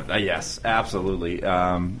 right? Yes, absolutely.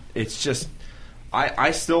 It's just,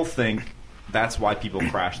 I still think that's why people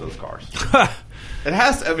crash those cars. It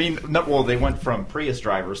has. I mean, they went from Prius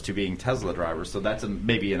drivers to being Tesla drivers, so that's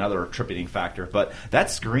maybe another attributing factor. But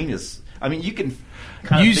that screen is. I mean, you can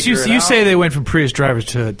kind of figure it out. You say they went from Prius drivers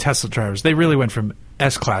to Tesla drivers. They really went from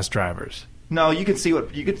S-Class drivers. No, you can see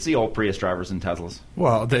old Prius drivers in Teslas.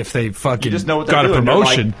 Well, if they fucking You just know what they're got doing. a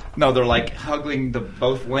promotion. They're like hugging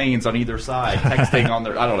both lanes on either side, texting on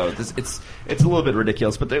their. I don't know. It's a little bit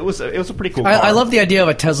ridiculous, but it was a pretty cool car. I love the idea of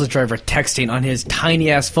a Tesla driver texting on his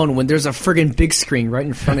tiny ass phone when there's a friggin' big screen right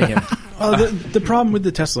in front of him. Well, the problem with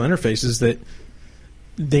the Tesla interface is that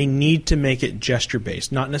they need to make it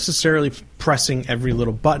gesture-based, not necessarily pressing every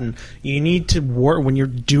little button. You need to work when you're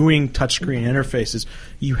doing touchscreen interfaces.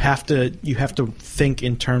 You have to think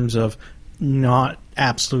in terms of not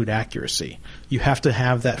absolute accuracy. You have to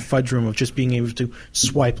have that fudge room of just being able to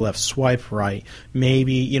swipe left, swipe right.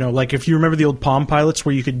 Maybe, like if you remember the old Palm Pilots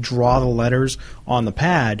where you could draw the letters on the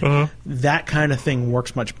pad, that kind of thing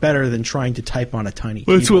works much better than trying to type on a tiny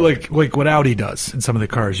Well, it's keyboard. like what Audi does in some of the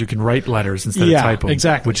cars. You can write letters instead of type them,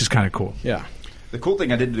 exactly. which is kind of cool. Yeah. The cool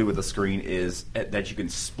thing I didn't do with the screen is that you can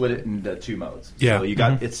split it into 2 modes. Yeah. So you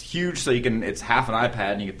got it's huge, so it's half an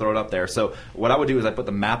iPad and you can throw it up there. So what I would do is I put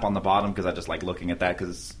the map on the bottom because I just like looking at that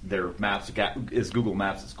because their maps is Google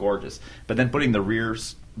Maps. It's gorgeous. But then putting the rear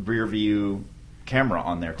view camera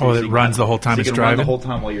on there too. Oh, it runs the whole time so it's you can run driving? the whole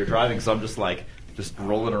time while you're driving. So I'm just like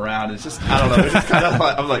rolling around. It's just, I don't know. It's just kind of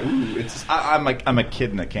like, I'm like, ooh, it's. I'm a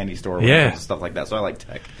kid in a candy store when it comes to stuff like that. So I like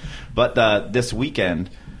tech. But this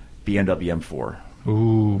weekend, BMW M4.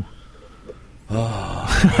 Ooh.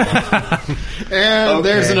 And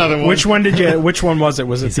there's another one. Which one was it?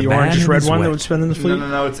 Was it the orange red one that would spin in the fleet?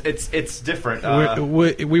 No. It's different.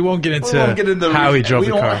 We won't get into how he drove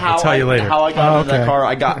the car. I'll tell you later. How I got into that car.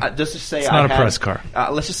 I got just to say it's not a press car.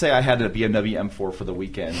 Let's just say I had a BMW M4 for the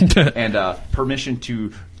weekend and permission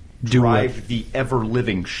to drive the ever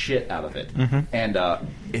living shit out of it, and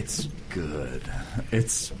it's good.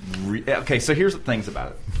 It's okay. So here's the things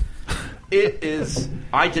about it. It is.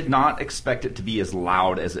 I did not expect it to be as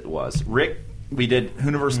loud as it was. Rick, we did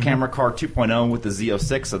Hooniverse Camera Car 2.0 with the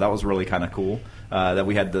Z06, so that was really kind of cool that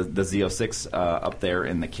we had the Z06 up there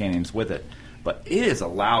in the canyons with it. But it is a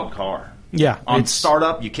loud car. Yeah. On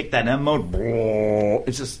startup, you kick that M mode.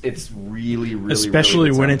 It's really, really, especially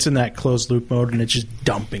really when it's in that closed loop mode and it's just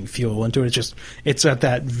dumping fuel into it. It's got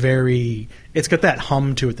that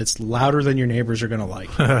hum to it that's louder than your neighbors are going to like.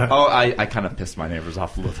 I kind of pissed my neighbors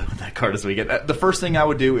off a little bit with that car this weekend. The first thing I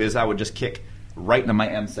would do is I would just kick right into my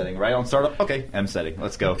M setting, right on startup. Okay, M setting,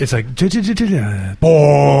 let's go. It's like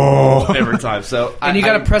every time. So and you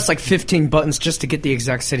got to press like 15 buttons just to get the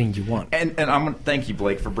exact setting you want. And I'm gonna thank you,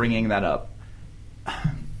 Blake, for bringing that up.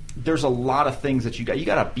 There's a lot of things that you got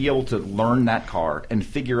to be able to learn that car and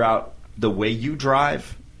figure out the way you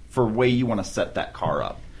drive for way you want to set that car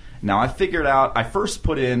up. Now, I figured out, I first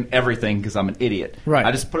put in everything because I'm an idiot. Right.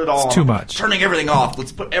 I just put it all It's too much. Turning everything off.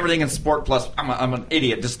 Let's put everything in Sport Plus. I'm an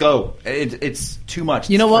idiot. Just go. It's too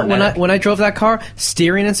much. You know It's what? frenetic. When I drove that car,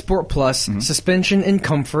 steering in Sport Plus, suspension in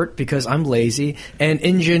Comfort because I'm lazy, and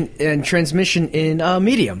engine and transmission in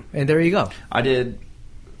Medium. And there you go. I did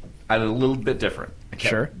a little bit different. I kept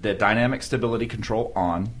Sure. the dynamic stability control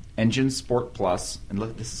on, engine Sport Plus, and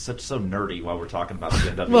look, this is so nerdy while we're talking about the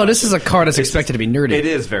BMW. Well, this is a car that's expected to be nerdy. It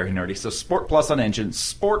is very nerdy. So Sport Plus on engine,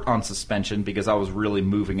 Sport on suspension because I was really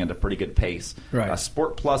moving at a pretty good pace. Right.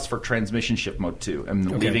 Sport Plus for transmission shift mode 2,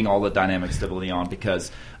 and leaving all the dynamic stability on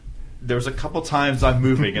because there's a couple times I'm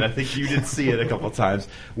moving, and I think you did see it a couple times.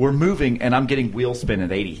 We're moving, and I'm getting wheel spin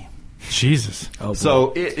at 80. Jesus. Oh,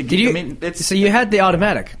 So Did you? I mean, it's So you had the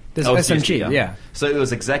automatic, this SMG, yeah. So it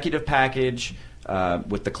was executive package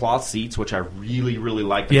with the cloth seats, which I really, really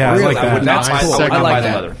liked. Yeah, I like I that. would not That's buy, cool. I would not I like buy the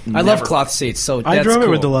that. leather. I love Never. cloth seats, so I that's drove it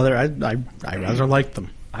cool. with the leather. I rather liked them.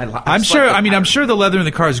 I'm sure the leather in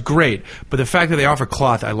the car is great, but the fact that they offer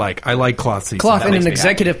cloth, I like. I like cloth seats. Cloth That in makes an me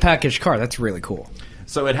executive package car. That's really cool.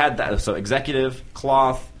 So it had that. So executive,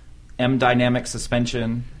 cloth, M dynamic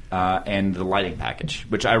suspension, and the lighting package,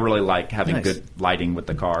 which I really like having Nice. good lighting with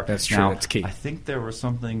the car. That's true. Now, That's key. I think there was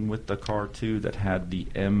something with the car too that had the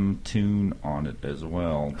M tune on it as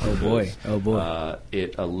well. Oh, boy. Oh, boy.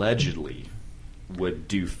 It allegedly would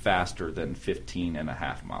do faster than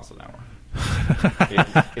 15.5 miles an hour.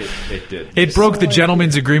 It did. It broke the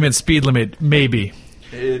gentleman's agreement speed limit, maybe.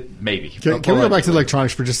 Maybe. Can we go back to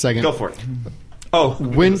electronics for just a second? Go for it. Oh,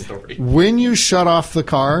 When you shut off the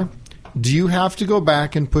car, do you have to go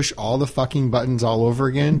back and push all the fucking buttons all over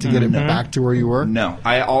again to get it back to where you were? No,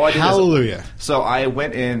 all I did Hallelujah. So I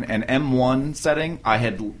went in an M1 setting. I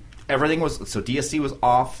had everything was so DSC was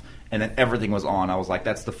off, and then everything was on. I was like,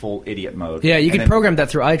 that's the full idiot mode. Yeah, you And can then program that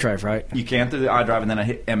through iDrive, right? You can through the iDrive, and then I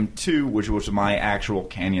hit M2, which was my actual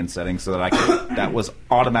Canyon setting, so that I could, that was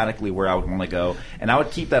automatically where I would want to go. And I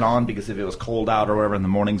would keep that on because if it was cold out or whatever in the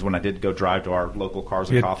mornings when I did go drive to our local Cars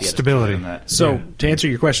and Yeah, Coffee, I just stability. put it in that. So to answer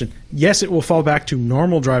your question, yes, it will fall back to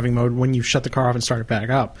normal driving mode when you shut the car off and start it back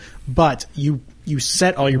up. But you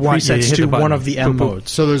set all your you presets hit to the button. one of the M Boop, boop.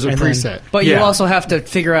 modes. So there's a And then- preset. But you Yeah. also have to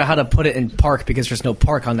figure out how to put it in park because there's no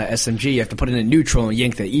park on that SMG. You have to put it in neutral and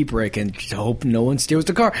yank the e-brake and hope no one steals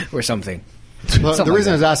the car or something. Well, Something the like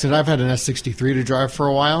reason I that. was asking is I've had an S63 to drive for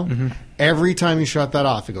a while. Every time you shut that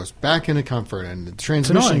off, it goes back into comfort and the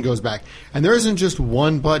transmission annoying. goes back. And there isn't just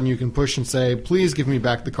one button you can push and say, please give me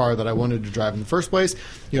back the car that I wanted to drive in the first place.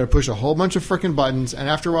 You got to push a whole bunch of freaking buttons. And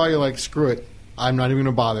after a while, you're like, screw it. I'm not even going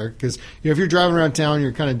to bother. Because if you're driving around town,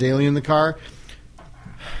 you're kind of daily in the car.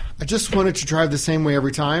 I just want it to drive the same way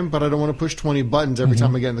every time, but I don't want to push 20 buttons every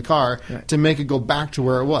time I get in the car to make it go back to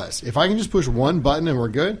where it was. If I can just push one button and we're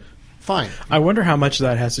good, fine. I wonder how much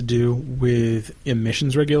that has to do with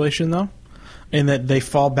emissions regulation, though, and that they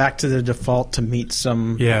fall back to the default to meet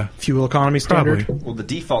some fuel economy standard. Probably. Well, the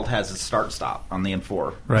default has a start-stop on the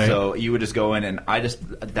M4. Right. So you would just go in, and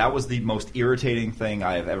that was the most irritating thing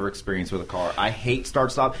I have ever experienced with a car. I hate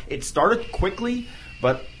start-stop. It started quickly,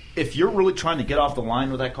 but if you're really trying to get off the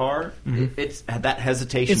line with that car, it's that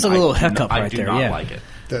hesitation. It's a little hiccup I right do there, not yeah. like it.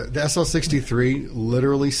 The SL63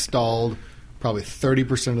 literally stalled probably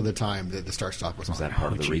 30% of the time that the start-stop was on. Is that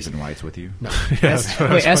part of the reason why it's with you? No. Wait,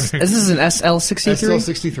 this is an SL63?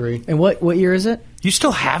 SL63. And what year is it? You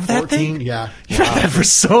still have that 14, thing? yeah. You've had that for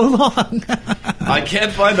so long. I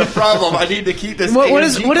can't find the problem. I need to keep this. What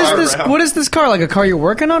is this? around. What is this car? Like a car you're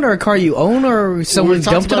working on, or a car you own, or someone We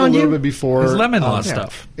talked dumped it about on a little you? bit before. It's lemon law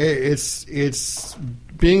stuff. It's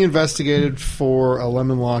being investigated for a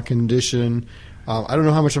lemon law condition. I don't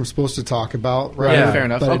know how much I'm supposed to talk about. Right? Yeah, fair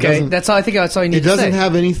enough. But it Okay, doesn't- that's all. I think that's all you need It to say. doesn't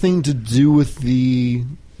have anything to do with the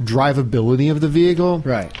drivability of the vehicle.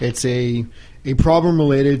 Right. It's a problem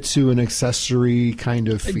related to an accessory kind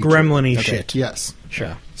of feature. Gremlin-y shit. Yes.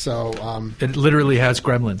 Sure. So It literally has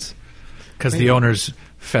gremlins because the owners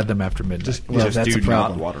fed them after midnight. Well, Just that's do a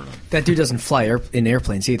problem. not water them. That dude doesn't fly in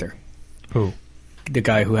airplanes either. Who? The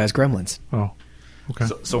guy who has gremlins. Oh, okay.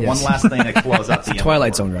 So Yes. one last thing to close out the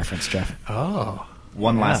Twilight M4. Zone reference, Jeff. Oh,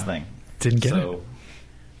 One last thing. didn't get it. So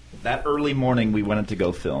that early morning we went to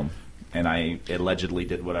go film, and I allegedly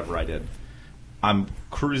did whatever I did. I'm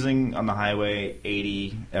cruising on the highway,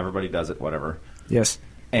 80. Everybody does it, whatever. Yes.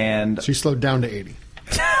 And she slowed down to 80.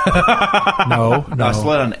 No. I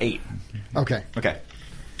slowed down to 8. Okay. Okay.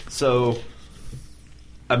 So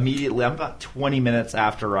immediately, I'm about 20 minutes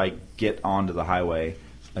after I get onto the highway.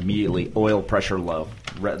 Immediately, oil pressure low.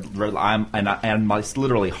 And my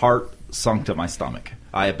literally heart sunk to my stomach.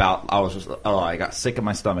 I got sick of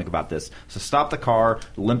my stomach about this. So stop the car,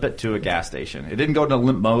 limp it to a gas station. It didn't go to a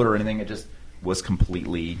limp mode or anything. It just was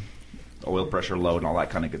completely oil pressure low and all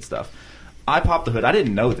that kind of good stuff. I popped the hood. I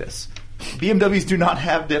didn't know this. BMWs do not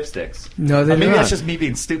have dipsticks. No, they do Maybe not. that's just me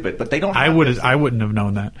being stupid, but they don't. I have wouldn't have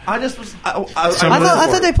known that. I just was. I I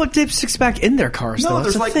thought they put dipsticks back in their cars. No, though.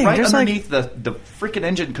 there's That's the like thing. right There's underneath the freaking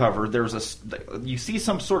engine cover. There's you see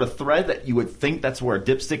some sort of thread that you would think that's where a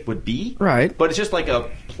dipstick would be. Right. But it's just like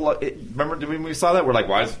a plug. Remember when we saw that? We're like,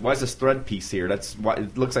 why is this thread piece here? That's why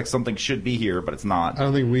it looks like something should be here, but it's not. I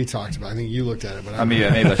don't think we talked about it. I think you looked at it. But I mean,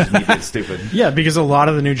 maybe that's just me being stupid. Yeah, because a lot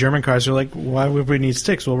of the new German cars are like, why would we need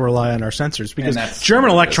sticks? We'll rely on our sensors. Because that's German what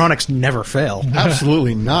it is. electronics never fail.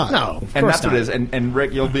 absolutely not. No, of And course that's what not. it is. And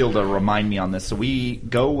Rick, you'll be able to remind me on this. So we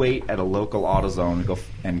go wait at a local AutoZone and go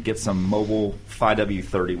and get some mobile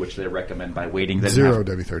 5W30, which they recommend by waiting. They didn't Zero have-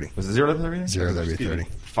 W30. Was it 0W30? Zero W30. Excuse me.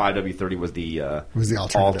 5W30 was the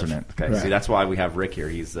alternative. alternate. Okay, Right. see, that's why we have Rick here.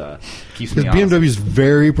 He's keeps Because me honest. BMW is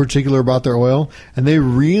very particular about their oil, and they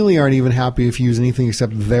really aren't even happy if you use anything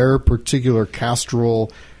except their particular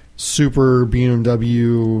Castrol Super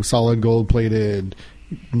BMW solid gold plated.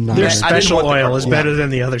 Their I didn't special want the oil car- is better than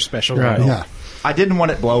the other special Right. oil. Yeah. I didn't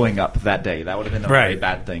want it blowing up that day. That would have been a very Right.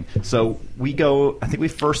 bad thing. So we go. I think we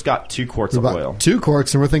first got 2 quarts of About oil. 2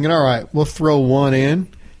 quarts, and we're thinking, all right, we'll throw one in.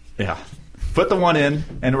 Yeah, put the one in,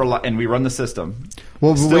 and we run the system.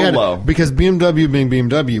 Well, Still we had low. because BMW being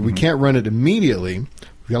BMW, we can't run it immediately.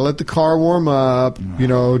 We got to let the car warm up.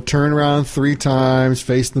 Turn around 3 times,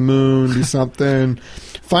 face the moon, do something.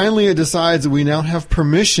 Finally, it decides that we now have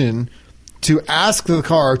permission to ask the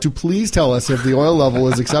car to please tell us if the oil level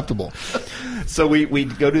is acceptable. So we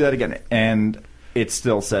go do that again, and it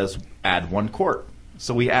still says add 1 quart.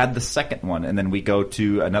 So we add the second one, and then we go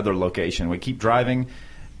to another location. We keep driving.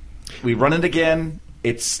 We run it again.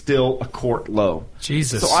 It's still a quart low.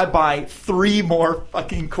 Jesus. So I buy 3 more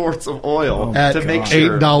fucking quarts of oil At to make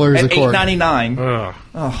sure. $8 a at quart. $8.99. Ugh.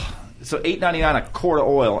 Oh, so $8.99 a quart of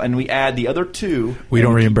oil, and we add the other 2. We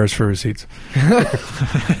don't reimburse for receipts.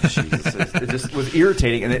 Jesus, it just was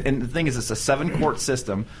irritating. And the thing is, it's a 7-quart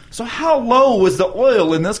system. So how low was the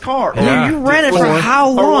oil in this car? Yeah. You ran it for how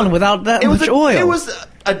long without that much oil? It was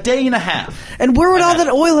a day and a half. And where would all that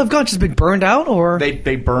oil have gone? Just been burned out, or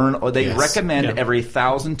They burn, or they Yes. recommend Yeah. every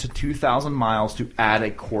 1,000 to 2,000 miles to add a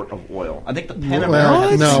quart of oil. I think the Panamera Well,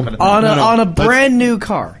 has no. some kind of- on a Let's- brand new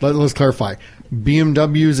car? Let's clarify.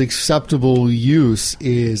 BMW's acceptable use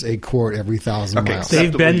is a quart every 1,000 Okay, miles. They've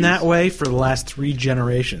Acceptable been use. that way for the last 3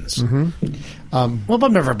 generations. Well,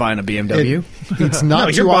 I'm never buying a BMW. It's not No,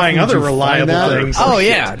 you're too buying often other that you find reliable that, things. Oh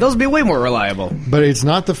yeah, those would be way more reliable. but it's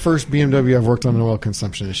not the first BMW I've worked on an oil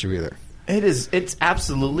consumption issue either. It's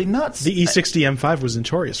absolutely nuts. The E60 M5 was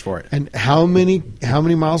notorious for it. And how many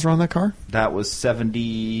miles were on that car? That was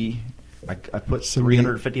 70. I put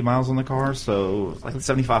 350 miles on the car, so like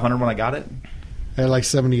 7,500 when I got it. At like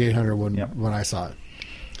 7,800 Yep. when I saw it.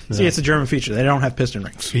 See, it's a German feature. They don't have piston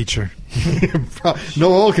rings. Feature.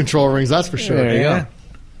 No oil control rings, that's for sure. There you go.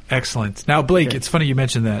 Excellent. Now, Blake, it's funny you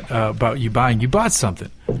mentioned that about you buying. You bought something.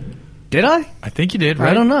 Did I? I think you did, right?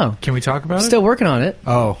 I don't know. Can we talk about it? Still working on it.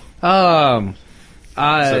 Oh.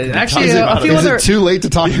 Actually, tons a about few Is other. it too late to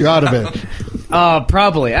talk you out of it?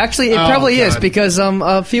 Probably. Actually, it probably is God. because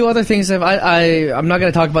a few other things have. I'm not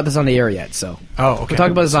going to talk about this on the air yet. So. Oh, okay. We'll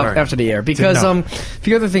talk about this Sorry. after the air because know. a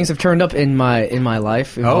few other things have turned up in my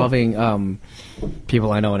life involving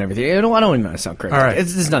people I know and everything. I don't even want to sound crazy. All right.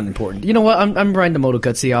 It's nothing important. You know what? I'm riding the Moto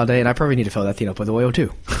Guzzi all day, and I probably need to fill that thing up with oil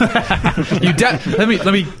too. Let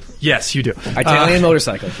me. Yes, you do. Italian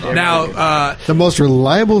motorcycle. Now, The most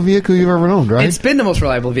reliable vehicle you've ever owned, right? It's been the most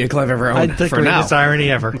reliable vehicle I've ever owned The for now. greatest irony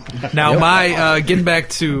ever. my getting back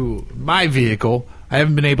to my vehicle, I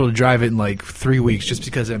haven't been able to drive it in like 3 weeks just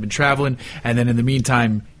because I've been traveling, and then in the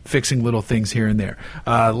meantime fixing little things here and there.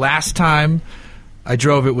 Last time I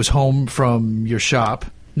drove it was home from your shop.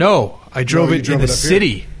 No, I drove you it drove in it the up here.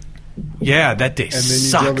 city. Yeah, that day and then you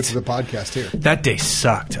sucked. drove it to the podcast here. That day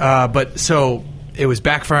sucked. But so it was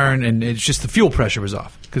backfiring, and it's just the fuel pressure was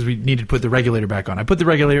off because we needed to put the regulator back on. I put the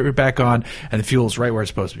regulator back on, and the fuel's right where it's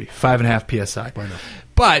supposed to be, 5.5 psi.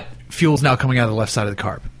 But fuel's now coming out of the left side of the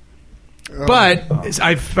carb. But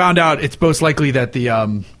I found out it's most likely that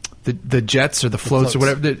the jets or the floats or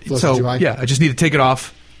whatever. Floats So too high? yeah, I just need to take it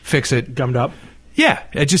off, fix it. Gummed up. Yeah,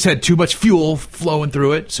 it just had too much fuel flowing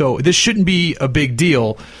through it, so this shouldn't be a big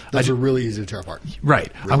deal. Those are really easy to tear apart.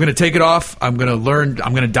 Right. I'm going to take it off. I'm going to learn.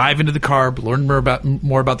 I'm going to dive into the carb, learn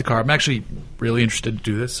more about the carb. I'm actually really interested to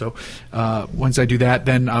do this. So once I do that,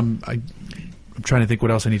 then I'm trying to think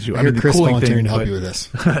what else I need to do. I hear the Chris cooling volunteering thing, to help but- you with this.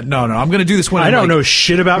 no, I'm going to do this one. I don't like, know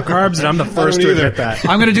shit about carbs, and I'm the first don't to either. admit that.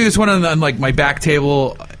 I'm going to do this one on like my back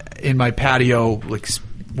table in my patio, like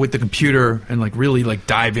with the computer, and like really like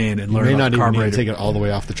dive in and You learn may about not the even need carburetor. to take it all the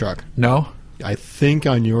way off the truck. No. I think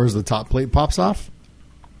on yours the top plate pops off.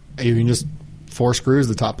 You can just 4 screws,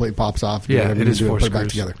 the top plate pops off. Do Yeah, whatever it you is do, 4 put screws. it back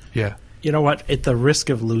together. Yeah. You know what? At the risk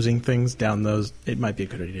of losing things down those, it might be a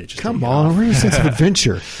good idea to just Come take it on, off. we're in a sense of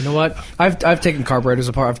adventure. You know what? I've taken carburetors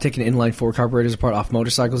apart. I've taken inline 4 carburetors apart off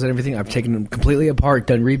motorcycles and everything. I've taken them completely apart,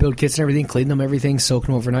 done rebuild kits and everything, cleaned them, everything, soaked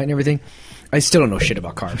them overnight and everything. I still don't know shit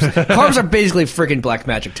about carbs. Carbs are basically freaking black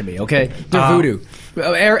magic to me, okay? They're voodoo.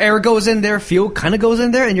 Air goes in there, fuel kind of goes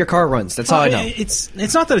in there, and your car runs. That's all I know. It's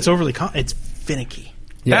not that it's overly it's finicky.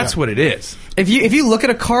 That's what it is. If you look at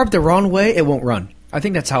a carb the wrong way, it won't run. I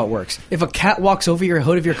think that's how it works. If a cat walks over your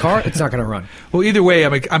hood of your car, it's not going to run. Well, either way,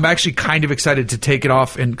 I'm actually kind of excited to take it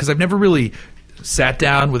off, and because I've never really sat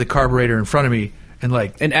down with a carburetor in front of me and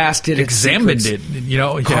asked it, examined secrets. it. You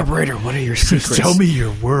know, Carburetor, what are your secrets? Tell me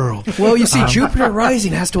your world. Well, you see, Jupiter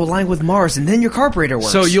rising has to align with Mars, and then your carburetor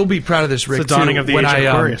works. So you'll be proud of this, Rick. It's the dawning too. of the When age of I,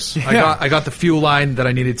 Aquarius. I got the fuel line that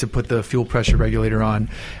I needed to put the fuel pressure regulator on,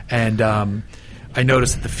 and I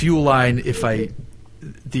noticed that the fuel line,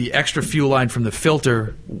 the extra fuel line from the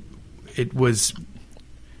filter, it was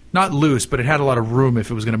not loose, but it had a lot of room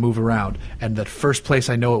if it was going to move around. And the first place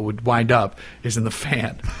I know it would wind up is in the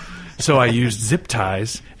fan. So I used zip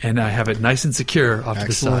ties, and I have it nice and secure off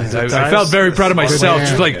Excellent. to the Zip side. I ties? felt very proud of myself. man.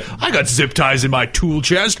 Just like, I got zip ties in my tool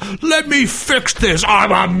chest. Let me fix this.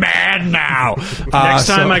 I'm a man now. Next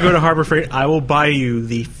time I go to Harbor Freight, I will buy you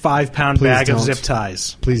the 5-pound Please bag of don't. zip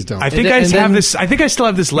ties. Please don't. I think And then- I have and then- this. I think I still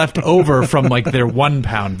have this left over from like their 1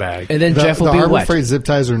 pound bag. and then the Jeff will the be Harbor wet. Freight zip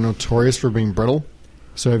ties are notorious for being brittle.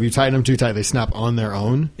 So if you tighten them too tight, they snap on their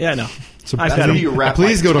own. Yeah, no. So I've That's had how them. you wrap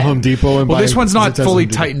please like go to 10. Home Depot and Well, buy this one's not zip ties fully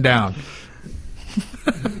from Home Depot. tightened down.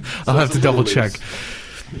 I'll have to double little check.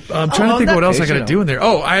 loose. I'm trying to in think that of what else I case, got to you know. do in there.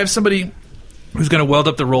 Oh, I have somebody who's going to weld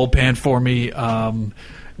up the roll pan for me. I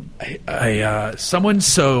was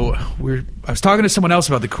talking to someone else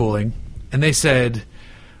about the cooling, and they said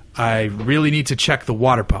I really need to check the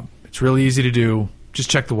water pump. It's really easy to do. Just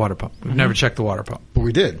check the water pump. We've never checked the water pump. But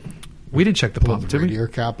we did. We didn't check the Pulled pump, the did we? radiator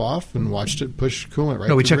cap off and watched it push coolant right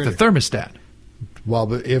No, we through checked the radiator. thermostat. Well,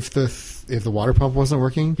 but if the water pump wasn't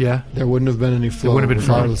working, Yeah. there wouldn't have been any It flow wouldn't have been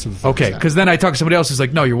regardless fine. of the Okay, thermostat. because then I talked to somebody else who's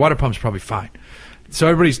like, no, your water pump's probably fine. So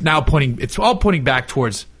everybody's now pointing. It's all pointing back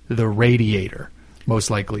towards the radiator, most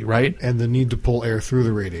likely, right? and the need to pull air through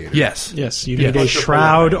the radiator. Yes. Yes, you Yeah. need a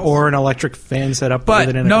shroud or an electric fan set up. But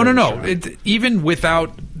with an no. integrated shroud. Even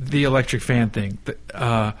without the electric fan thing,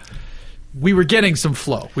 we were getting some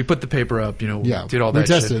flow. We put the paper up, Yeah, did all we that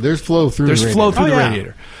tested shit. it. There's flow through There's the flow radiator. through Oh, the yeah.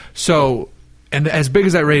 radiator. So, and as big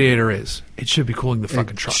as that radiator is, it should be cooling the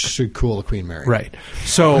fucking It truck. should cool a Queen Mary. Right.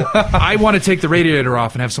 So I want to take the radiator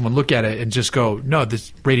off and have someone look at it and just go, no,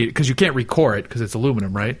 this radiator, because you can't recore it because it's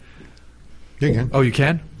aluminum, right? You can. Oh, you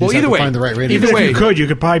can? just Well, have either to way. find the right radiator. Either Even way. if you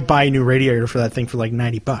could probably buy a new radiator for that thing for like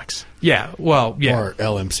 $90. Yeah. Well, yeah. Or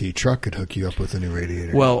LMC truck could hook you up with a new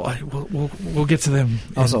radiator. Well, we'll get to them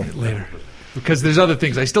Also- later. Because there's other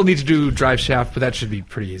things. I still need to do drive shaft, but that should be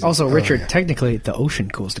pretty easy. Also, Richard, yeah. technically, the ocean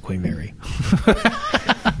cools the Queen Mary.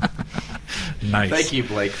 Nice. Thank you,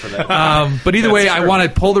 Blake, for that. But either way, That's I true. want to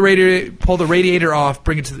pull the radiator off,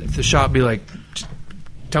 bring it to the shop, and be like,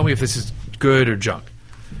 tell me if this is good or junk.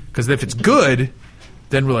 Because if it's good,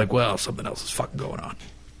 then we're like, well, something else is fucking going on.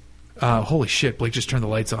 Holy shit, Blake just turned the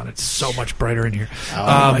lights on. It's so much brighter in here.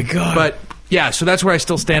 Oh, my God. But, yeah, so that's where I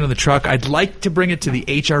still stand on the truck. I'd like to bring it to the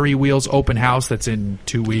HRE Wheels open house that's in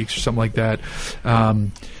 2 weeks or something like that.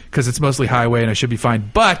 Because it's mostly highway and I should be fine.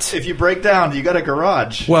 But, If you break down, you got a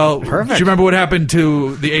garage. well, Perfect. do you remember what happened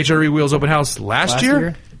to the HRE Wheels open house last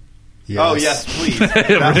year? Oh, yes, please.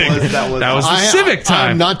 That was the Civic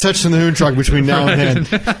time. I'm not touching the Hoon truck between now and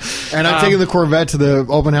then. And I'm taking the Corvette to the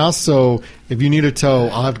open house, so if you need a tow,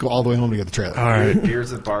 I'll have to go all the way home to get the trailer. All right.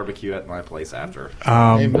 beers and barbecue at my place after.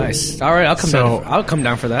 Nice. All right, I'll come So- down. I'll come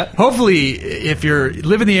down for that. Hopefully, if you're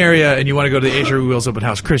live in the area and you want to go to the HRE Wheels open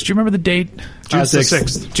house, Chris, do you remember the date? June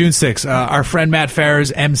 6th. June 6th. Our friend Matt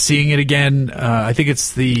Farrer's emceeing it again. I think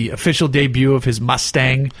it's the official debut of his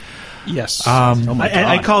Mustang. Yes. Oh my God.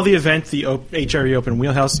 I call the event the HRE Open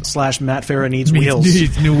Wheelhouse / Matt Farah needs wheels.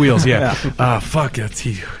 Needs new wheels, yeah. Fuck it.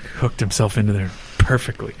 He hooked himself into there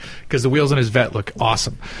perfectly because the wheels on his Vet look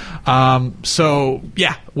awesome. So,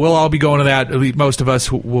 yeah, we'll all be going to that. At least most of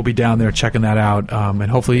us will be down there checking that out. And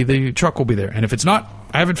hopefully the truck will be there. And if it's not,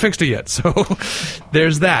 I haven't fixed it yet. So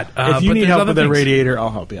there's that. If you but need there's help other with the things. radiator, I'll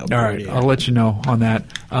help you out with All the right, radiator. I'll let you know on that.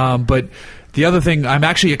 But the other thing, I'm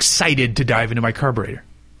actually excited to dive into my carburetor,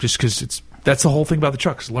 just because that's the whole thing about the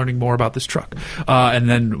truck, is learning more about this truck. And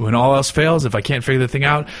then when all else fails, if I can't figure the thing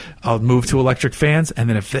out, I'll move to electric fans. And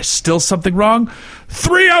then if there's still something wrong,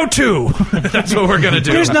 302. That's what we're gonna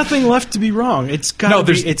do. There's nothing left to be wrong. It's got No,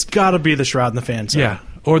 to be. It's got to be the shroud and the fan. Yeah,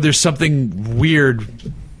 or there's something weird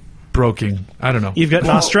broken. I don't know. You've got an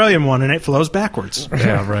Australian one and it flows backwards.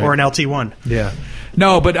 Yeah, right. Or an LT1. Yeah.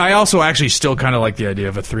 No, but I also actually still kind of like the idea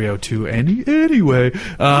of a 302 anyway.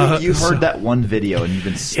 You heard that one video and you've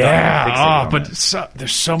been stuck. Yeah. fixated on But it.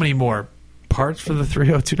 there's so many more parts for the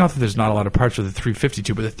 302. Not that there's not a lot of parts for the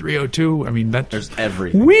 352, but the 302, I mean, There's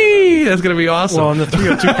everything. that's going to be awesome. Well, and the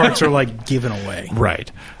 302 parts are like given away. Right.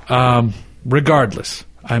 Regardless,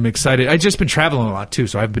 I'm excited. I've just been traveling a lot, too,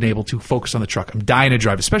 so I've been able to focus on the truck. I'm dying to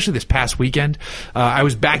drive, especially this past weekend. I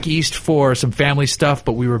was back east for some family stuff,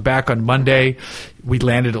 but we were back on Monday. We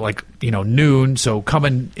landed at, noon, so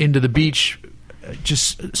coming into the beach,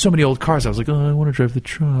 just so many old cars. I was like, oh, I want to drive the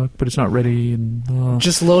truck, but it's not ready. And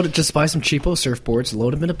Just buy some cheapo surfboards,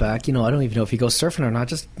 load them in the back. I don't even know if he goes surfing or not.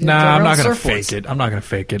 Just Nah, drive I'm around not going to surfboards. fake it. I'm not going to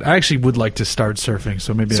fake it. I actually would like to start surfing,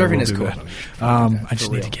 so maybe I Surfing will is do cool. that. I just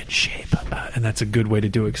for need to real. get in shape, and that's a good way to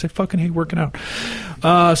do it because I fucking hate working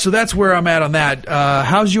out. So that's where I'm at on that.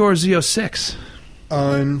 How's your Z06?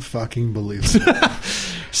 Unfucking believable.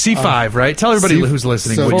 C5, right? Tell everybody who's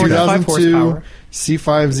listening So what you got. 2002 horsepower.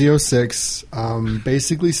 C5 Z06,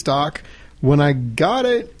 basically stock. When I got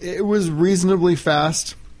it, it was reasonably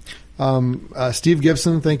fast. Steve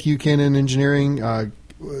Gibson, thank you, Canon Engineering,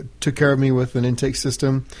 took care of me with an intake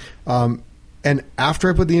system. And after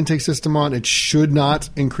I put the intake system on, it should not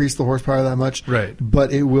increase the horsepower that much. Right.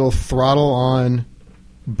 But it will throttle on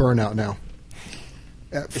burnout now.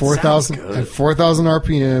 At 4,000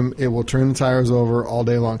 RPM, it will turn the tires over all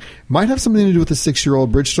day long. Might have something to do with the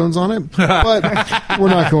 6-year-old Bridgestones on it, but we're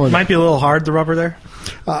not going Might be a little hard, the rubber there.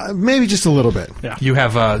 there. Maybe just a little bit. Yeah. You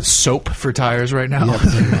have soap for tires right now? Yeah,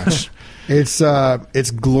 pretty much.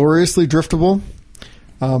 It's gloriously driftable,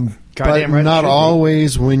 but Goddamn right it not should be.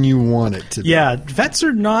 always when you want it to be. Yeah, vets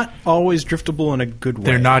are not always driftable in a good way.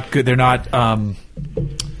 They're not good. They're not.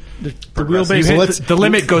 The wheelbase. You hit let's- the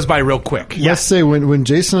limit goes by real quick. Let's say when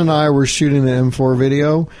Jason and I were shooting the M4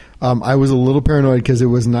 video, I was a little paranoid because it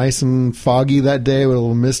was nice and foggy that day with a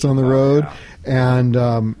little mist on the road. yeah. And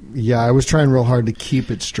I was trying real hard to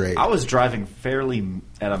keep it straight. I was driving fairly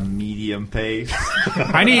at a medium pace.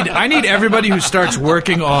 I need everybody who starts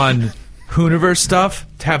working on Hooniverse stuff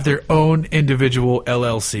to have their own individual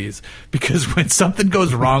LLCs, because when something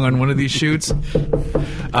goes wrong on one of these shoots,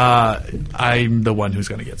 I'm the one who's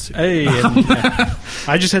going to get sued. Hey,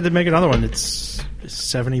 I just had to make another one. It's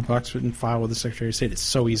 $70 and file with the Secretary of State. It's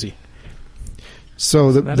so easy.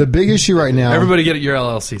 So the big issue right now, Everybody get your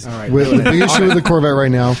LLCs. All right. the big issue with the Corvette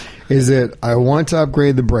right now is that I want to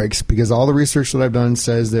upgrade the brakes, because all the research that I've done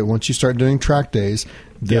says that once you start doing track days,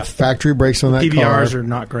 the Yeah. factory brakes on that PBRs car are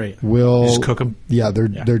not great. will Just cook 'em? Yeah,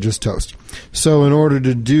 they're just toast. So in order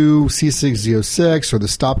to do C6 Z06 or the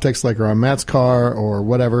stop text like are on Matt's car or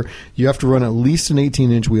whatever, you have to run at least an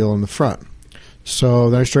 18-inch wheel in the front.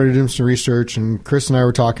 So then I started doing some research, and Chris and I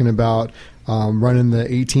were talking about running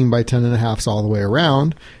the 18 by 10.5s all the way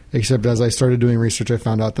around. Except as I started doing research, I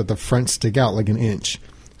found out that the fronts stick out like an inch.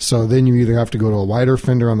 So then you either have to go to a wider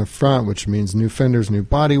fender on the front, which means new fenders, new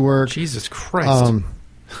bodywork. Jesus Christ.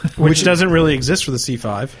 Which doesn't really exist for the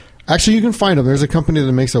C5. Actually, you can find them. There's a company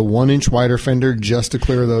that makes a 1-inch wider fender just to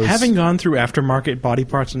clear those. Having gone through aftermarket body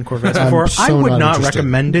parts and Corvettes I'm before, so I would not interested.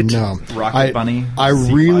 recommend it. No, Rocket Bunny. I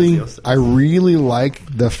really like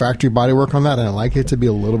the factory bodywork on that, and I like it to be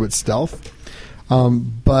a little bit stealth.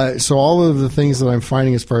 But so all of the things that I'm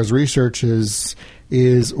finding as far as research is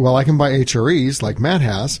well, I can buy HREs like Matt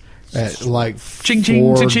has at like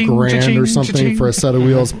 $4,000 or something for a set of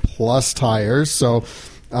wheels plus tires. So.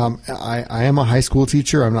 I am a high school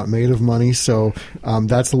teacher. I'm not made of money, so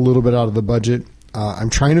that's a little bit out of the budget. I'm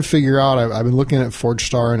trying to figure out. I've been looking at Forge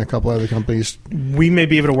Star and a couple other companies. We may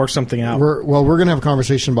be able to work something out. We're going to have a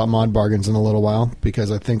conversation about mod bargains in a little while because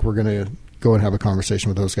I think we're going to go and have a conversation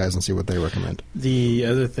with those guys and see what they recommend. The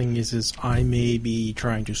other thing is I may be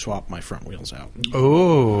trying to swap my front wheels out.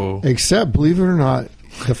 Oh. Except, believe it or not,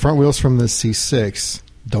 the front wheels from the C6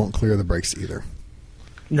 don't clear the brakes either.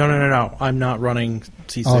 No. I'm not running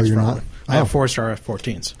C6 Oh, you're front not? wheel. I have 4-star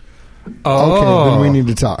F14s. Okay, then we need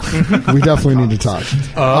to talk. We definitely need to talk.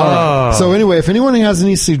 All right. So anyway, if anyone has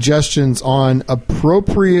any suggestions on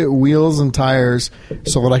appropriate wheels and tires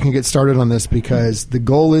so that I can get started on this, because the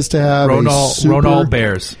goal is to have Ronald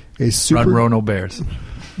Bears. Run Ronald Bears.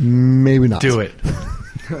 Maybe not. Do it.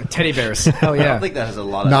 Teddy bears. Hell I yeah. don't think that has a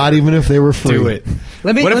lot of. Not even if they were free. Do it.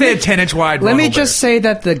 What if they had 10-inch wide? Let me Ronald just say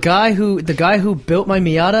that the guy who built my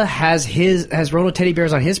Miata has Ronald Teddy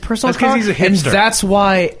Bears on his personal That's 'cause car, he's a and hipster. that's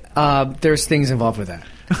why there's things involved with that.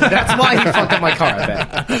 That's why he fucked up my car. I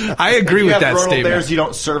bet. I agree If you with have that Ronald statement. Bears, you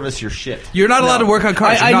don't service your shit. You're not allowed to work on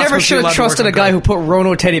cars. I You're not never supposed to be should allowed have to work trusted on a guy cars. who put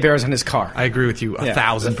Ronald Teddy Bears on his car. I agree with you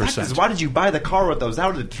 1,000%. Why did you buy the car with those? I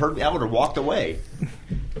would have walked away.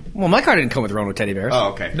 Well, my car didn't come with Ronald Teddy Bears. Oh,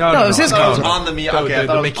 okay. No, it was his I car. thought it was on the Miata. Okay, I the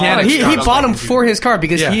thought it was mechanic- on the He Miata. bought him for his car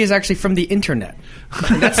because Yeah. he is actually from the internet.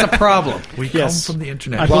 And that's the problem. We Yes. come from the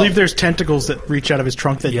internet. I believe there's tentacles that reach out of his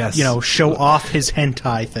trunk that Yes. show off his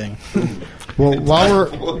hentai thing. Well, while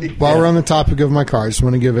we're on the topic of my car, I just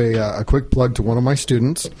want to give a quick plug to one of my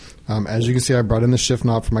students. As you can see, I brought in the shift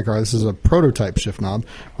knob for my car. This is a prototype shift knob.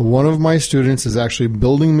 One of my students is actually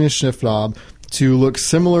building me a shift knob to look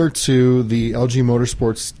similar to the LG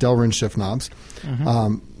Motorsports Delrin shift knobs.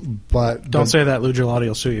 But Don't say that. Lou Gelati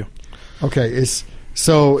will sue you. Okay,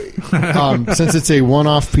 so since it's a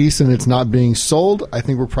one-off piece and it's not being sold, I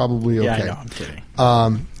think we're probably okay. Yeah, I know. I'm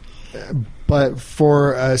kidding. But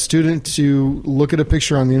for a student to look at a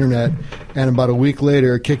picture on the internet and about a week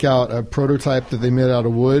later kick out a prototype that they made out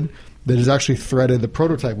of wood that is actually threaded, the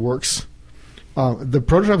prototype works. The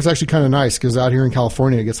prototype is actually kind of nice because out here in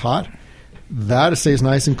California it gets hot. That stays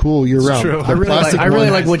nice and cool year round. true. The I plastic really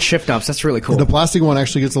one- like wood shift knobs. That's really cool. The plastic one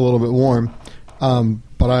actually gets a little bit warm,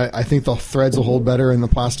 but I think the threads will hold better in the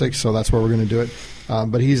plastic, so that's where we're going to do it.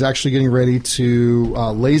 But he's actually getting ready to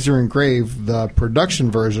laser engrave the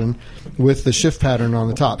production version with the shift pattern on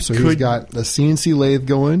the top. So he's got the CNC lathe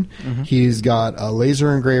going. He's got a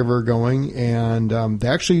laser engraver going, and they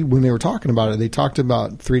actually, when they were talking about it, they talked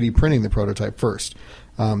about 3D printing the prototype first.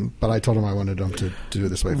 But I told him I wanted them to do it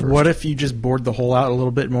this way first. What if you just bored the hole out a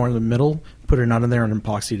little bit more in the middle, put a nut in there, and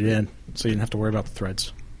epoxied it in, so you didn't have to worry about the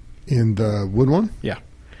threads? In the wood one? Yeah.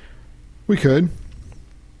 We could.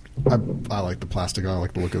 I like the plastic. I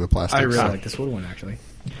like the look of the plastic. I really so. like this wood one actually,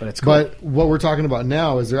 but it's cool. But what we're talking about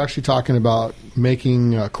now is they're actually talking about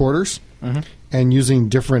making quarters and using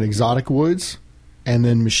different exotic woods and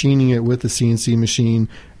then machining it with the CNC machine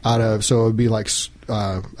out of, so it would be like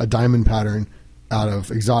a diamond pattern out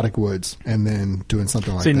of exotic woods and then doing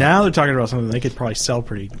something like See, that. now they're talking about something they could probably sell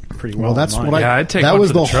pretty well. Well, that's online. what I'd take that one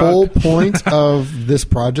was for the the truck. whole point of this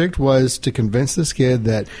project, was to convince this kid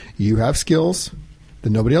that you have skills that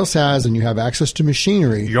nobody else has and you have access to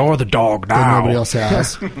machinery You're the dog that now. nobody else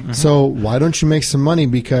has. So why don't you make some money?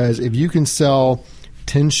 Because if you can sell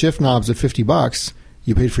 10 shift knobs at $50,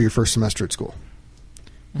 you paid for your first semester at school.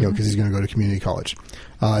 You know, because he's going to go to community college.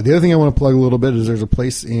 The other thing I want to plug a little bit is there's a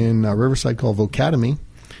place in Riverside called Vocademy,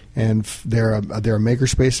 and they're a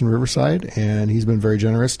makerspace in Riverside, and he's been very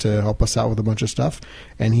generous to help us out with a bunch of stuff,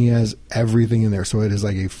 and he has everything in there. So it is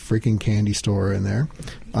like a freaking candy store in there.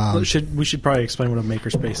 We should probably explain what a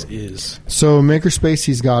makerspace is. So makerspace,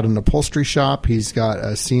 he's got an upholstery shop, he's got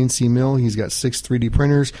a CNC mill, he's got 6 3D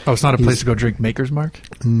printers. Oh, it's not a place to go drink Maker's Mark?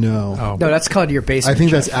 No. Oh. no, that's called your basement. I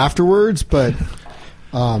think Jeff. that's afterwards, but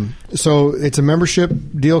so it's a membership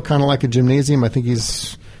deal, kind of like a gymnasium. I think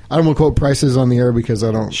I don't want to quote prices on the air because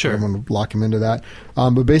I don't want to lock him into that.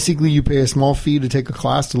 But basically, you pay a small fee to take a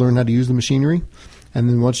class to learn how to use the machinery. And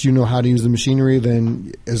then once you know how to use the machinery,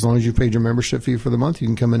 then as long as you paid your membership fee for the month, you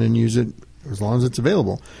can come in and use it as long as it's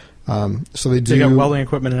available. So they do. They got welding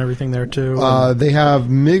equipment and everything there too. They have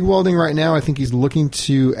MIG welding right now. I think he's looking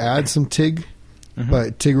to add some TIG,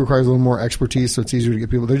 but TIG requires a little more expertise, so it's easier to get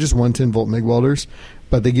people. They're just 110-volt MIG welders,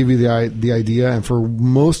 but they give you the idea. And for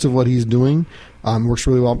most of what he's doing, works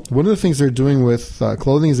really well. One of the things they're doing with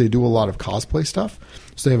clothing is they do a lot of cosplay stuff.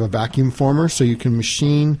 So they have a vacuum former, so you can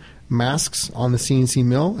machine masks on the CNC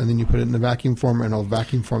mill, and then you put it in the vacuum former, and it'll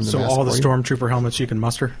vacuum form the mask. So all the for you. stormtrooper helmets you can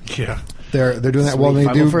muster. Yeah. They're doing that. Well, they do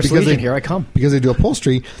 501st because Legion, they here I come. because they do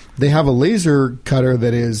upholstery. They have a laser cutter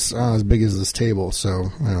that is as big as this table, so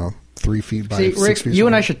 3 feet by See, 6 Rick, feet. you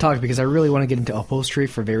and I should talk because I really want to get into upholstery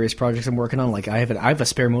for various projects I'm working on. Like I have a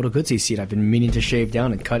spare Moto Guzzi seat I've been meaning to shave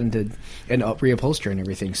down and cut into and reupholster and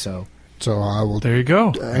everything. So I will. There you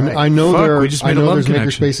go. And I know we just made a love there's connection.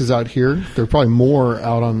 maker spaces out here. There are probably more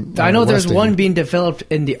out on. I know the there's west one end. being developed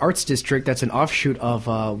in the Arts District that's an offshoot of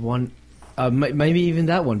one, maybe even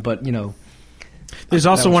that one. But There's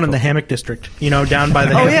also was one in cool. the hammock district. Down by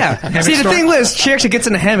the. oh hammock- yeah. hammock See, the store. thing is, she actually gets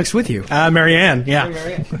in the hammocks with you. Marianne.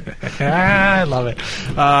 Yeah. I love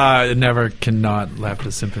it. Never cannot laugh at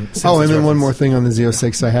the Simpsons. Oh, and then one reference. more thing on the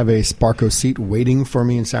Z06. I have a Sparco seat waiting for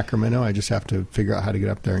me in Sacramento. I just have to figure out how to get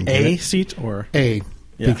up there and get A it. seat or A.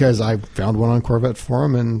 Yeah. Because I found one on Corvette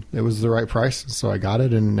Forum and it was the right price, so I got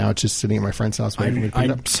it, and now it's just sitting at my friend's house waiting for me to pick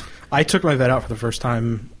it up. I took my vet out for the first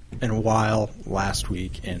time in a while last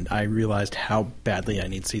week, and I realized how badly I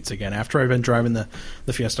need seats again. After I've been driving the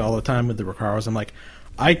Fiesta all the time with the Recaros, I'm like,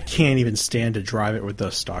 I can't even stand to drive it with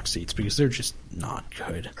those stock seats because they're just not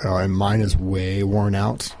good. Oh, and mine is way worn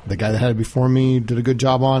out. The guy that had it before me did a good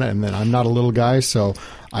job on it, and then I'm not a little guy, so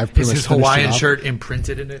I've pretty Is much his finished it Hawaiian off. shirt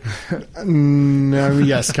imprinted in it? No,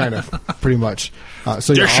 yes, kind of, pretty much.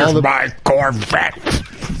 So yeah, all the, my Corvette.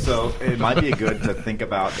 So it might be good to think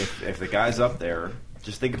about if the guy's up there,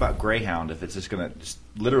 just think about Greyhound. If it's just going to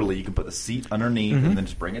literally, you can put the seat underneath and then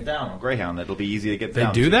just bring it down on Greyhound. It'll be easy to get They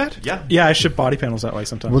down. do to. that? Yeah. Yeah, I ship body panels that way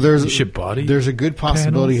sometimes. well, there's You ship body there's a good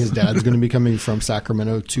possibility panels? his dad's going to be coming from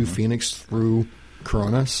Sacramento to Phoenix through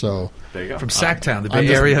Corona, so There you go. From Sacktown, the I'm Bay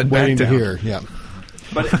just Area, and waiting to back down. hear. Yeah.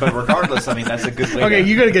 But regardless, I mean, that's a good way Okay, to,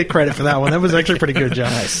 you got to get credit for that one. That was actually pretty good,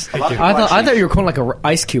 John. a lot of people I thought actually- you were calling like a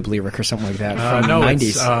ice cube lyric or something like that from No, the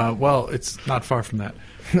it's, 90s. it's not far from that.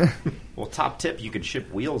 Well, top tip, you can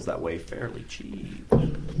ship wheels that way fairly cheap.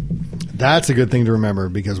 That's a good thing to remember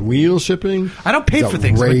because wheel shipping. I don't pay is for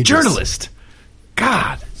things. I'm a outrageous. journalist.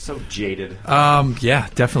 God. So jaded. Yeah,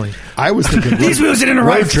 definitely. I was thinking These wheels didn't road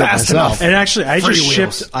arrive trip fast myself. And actually, I Free just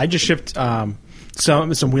wheels. shipped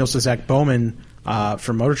some wheels to Zach Bowman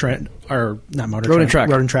from Motor Trend, or not Motor Road and Trend, Track.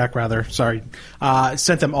 Road and Track rather. Sorry,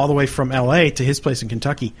 sent them all the way from L.A. to his place in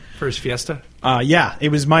Kentucky. For his Fiesta? Yeah, it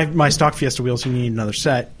was my stock Fiesta wheels. He needed another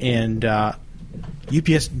set, and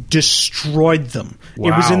UPS destroyed them. It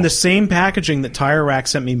was Wow. in the same packaging that Tire Rack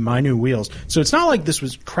sent me my new wheels. So it's not like this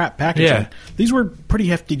was crap packaging. Yeah. These were pretty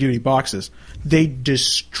hefty duty boxes. They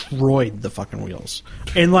destroyed the fucking wheels.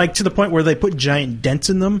 And like to the point where they put giant dents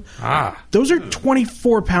in them. Those are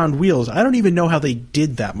 24-pound wheels. I don't even know how they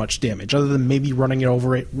did that much damage other than maybe running it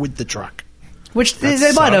over it with the truck. Which they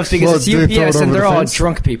That might have sucks. because Well, it's did they throw it UPS and over they're the all fence?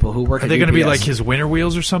 drunk people who work Are at they going to be UPS. like his winter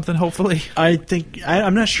wheels or something, hopefully? I think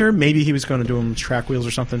I'm not sure. Maybe he was going to do them track wheels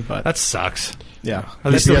or something, but That sucks. yeah.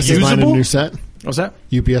 Are they still UPS is buying a usable? new set. What's that?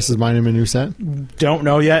 UPS is buying him a new set. Don't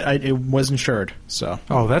know yet. It was insured, so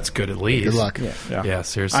Oh, that's good at least. Good luck. yeah. Yeah,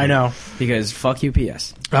 seriously. I know. because fuck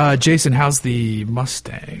UPS. Jason, how's the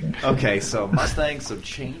Mustang? Okay, so Mustang, some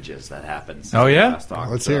changes that happened. since Oh, we yeah? last talked.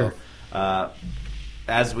 Let's hear.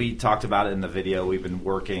 As we talked about it in the video, we've been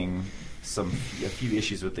working a few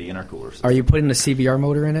issues with the intercooler system. Are you putting a CVR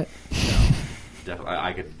motor in it? Definitely,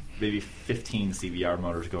 I could maybe 15 CVR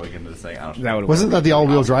motors going into this thing. I don't know. That would Wasn't that the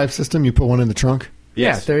all-wheel drive system? You put one in the trunk. Yeah,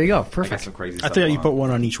 Yes. there you go. I got Perfect. some crazy I stuff thought you on. put one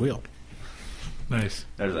on each wheel. Nice.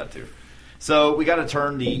 There's that too. So we got to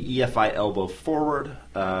turn the EFI elbow forward.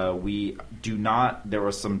 We do not. There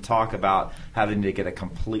was some talk about having to get a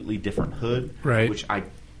completely different hood, Right. which I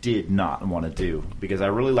did not want to do because I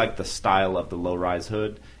really like the style of the low-rise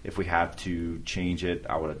hood. If we had to change it,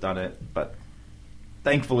 I would have done it, but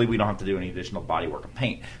thankfully we don't have to do any additional bodywork and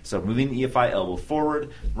paint. So moving the EFI elbow forward,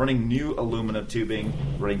 running new aluminum tubing,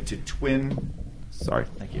 running to twin. Sorry,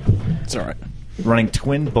 thank you. It's all right. Running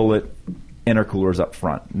twin bullet intercoolers up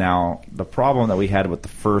front. Now, the problem that we had with the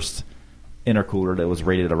first intercooler that was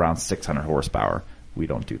rated around 600 horsepower, we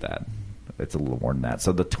don't do that. It's a little more than that.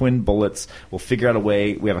 So the twin bullets, we'll figure out a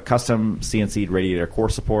way. We have a custom CNC radiator core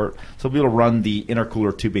support, so we'll be able to run the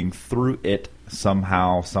intercooler tubing through it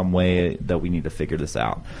somehow, some way that we need to figure this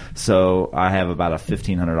out. So I have about a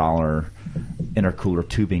 $1,500 intercooler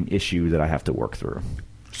tubing issue that I have to work through.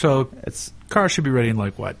 So It's car should be ready in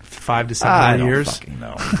like what, 5 to 7 I more don't years. fucking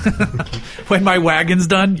know. When my wagon's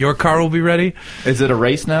done, your car will be ready. Is it a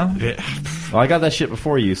race now? Yeah. Well, I got that shit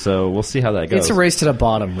before you, so we'll see how that goes. It's a race to the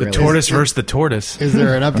bottom. The Really. tortoise versus the tortoise. Is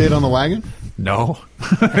there an update on the wagon? No,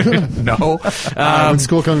 no. When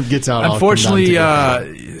school gets out, Unfortunately, I'll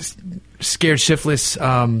come down to Scared Shiftless,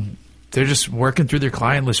 they're just working through their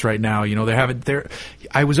client list right now. You know,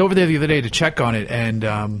 I was over there the other day to check on it,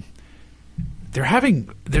 and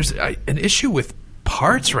there's an issue with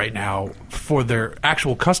parts right now for their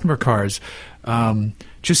actual customer cars.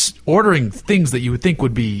 Just ordering things that you would think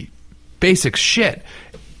would be basic shit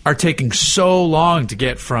are taking so long to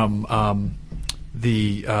get from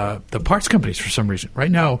the parts companies for some reason.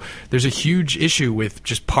 Right now, there's a huge issue with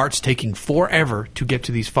just parts taking forever to get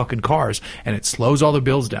to these fucking cars, and it slows all the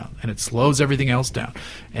bills down, and it slows everything else down.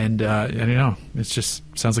 And you know, it's just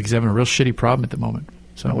sounds like he's having a real shitty problem at the moment.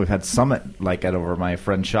 So We've had Summit like at over my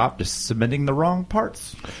friend's shop just submitting the wrong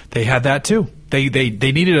parts. they had that too. They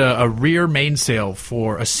needed a rear mainsail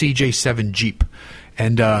for a CJ7 Jeep,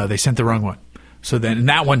 and they sent the wrong one. So then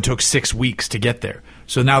that one took 6 weeks to get there.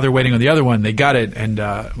 So now they're waiting on the other one. They got it, and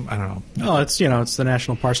I don't know. Oh, it's the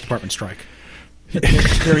National Parts Department strike.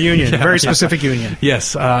 They're a union, a very specific union.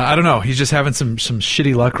 Yes, I don't know. He's just having some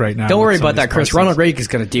shitty luck right now. Don't with worry some of about these that, Chris. parts. Ronald Reagan is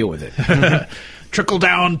going to deal with it. Trickle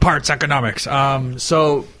down parts economics.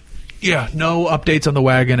 So yeah, no updates on the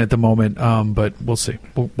wagon at the moment, but we'll see.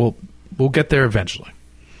 We'll get there eventually.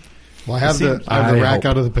 Well, I have the I rack hope.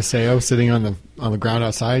 out of the Paseo sitting on the ground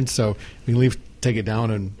outside, so we can take it down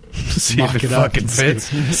and See mock if it up fucking and see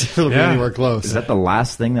fits. if it'll Yeah. be anywhere close. Is that the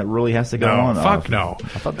last thing that really has to go on? Fuck no. I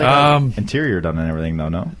thought they got interior done and everything, though,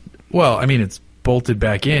 no? Well, I mean, it's bolted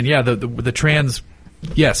back in. Yeah, the trans.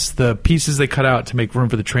 Yes, the pieces they cut out to make room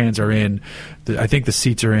for the trans are in. I think the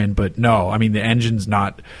seats are in, but no, I mean the engine's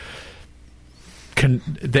not.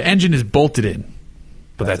 The engine is bolted in,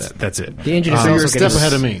 but that's it. The engine is So you're also a step getting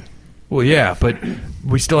ahead of me. Well, yeah, but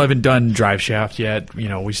we still haven't done drive shaft yet. You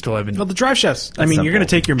know, we still haven't. Well, the drive shafts. I mean, you're going to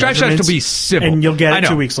take your drive shaft measurements will be civil, and you'll get I it know.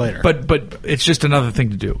 2 weeks later. But it's just another thing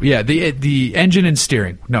to do. Yeah, the engine and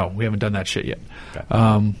steering. No, we haven't done that shit yet.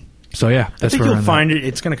 So yeah, I that's think where you'll we're find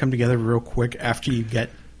it's going to come together real quick after you get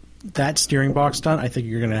that steering box done. I think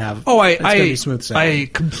you're going to have. Oh, it's going to be smooth sailing. I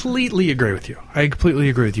completely agree with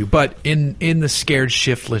you. But in the Scared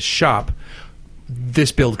Shiftless shop,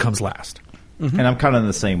 this build comes last. And I'm kind of in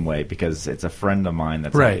the same way because it's a friend of mine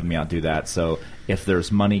that's Right. helping me out do that. So if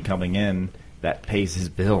there's money coming in that pays his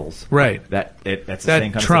bills, Right. That's the That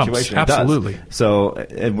same kind trumps, of situation. It does. absolutely. So,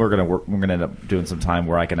 and we're gonna end up doing some time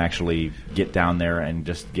where I can actually get down there and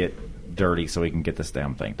just get dirty so we can get this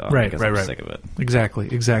damn thing done. Right. because I'm sick of it.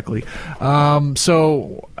 Exactly.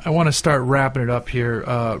 So I want to start wrapping it up here.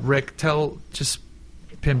 Rick, just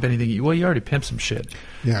pimp anything. You already pimped some shit.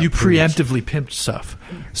 Yeah, you pretty much. preemptively pimped stuff.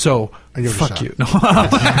 So I give it a fuck shot. you. No.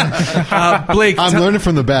 Blake, I'm learning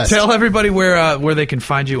from the best. Tell everybody where they can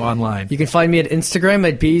find you online. You can find me at Instagram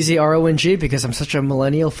at BZRONG because I'm such a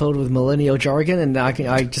millennial filled with millennial jargon, and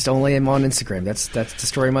I just only am on Instagram. That's the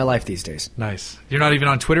story of my life these days. Nice. You're not even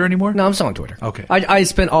on Twitter anymore? No, I'm still on Twitter. Okay. I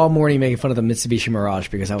spent all morning making fun of the Mitsubishi Mirage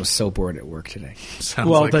because I was so bored at work today. Sounds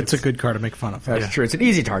Well, like that's a it's- good car to make fun of. That's true. It's an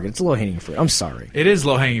easy target. It's a low-hanging fruit. I'm sorry. It is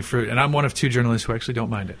low-hanging fruit, and I'm one of two journalists who actually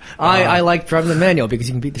don't mind it. I like driving the manual because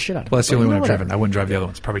you can beat the shit out of it. Well, that's the But only one you know, I've driven. whatever. I wouldn't drive the other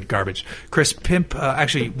one. It's probably garbage. Chris, pimp.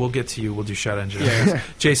 Actually, we'll get to you. We'll do shout engine.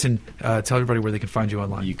 Jason, tell everybody where they can find you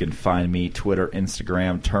online. You can find me Twitter,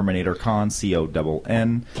 Instagram, TerminatorCon,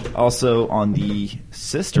 CONN. Also on the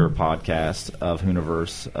sister podcast of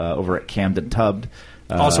Hooniverse over at Camden Tubbed.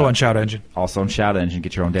 Also on Shout Engine. Also on Shout Engine.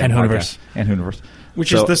 Get your own damn And podcast. Hooniverse. And Hooniverse.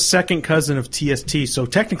 Which is the second cousin of TST, so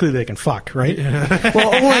technically they can fuck, right?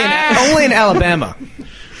 Well, only in Alabama.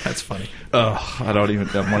 That's funny. I don't even want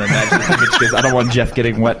to imagine because I don't want Jeff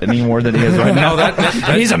getting wet any more than he is right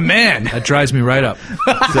now. He's a man. That drives me right up.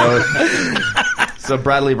 So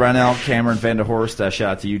Bradley Brownell, Cameron Vanderhorst, shout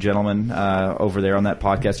out to you gentlemen over there on that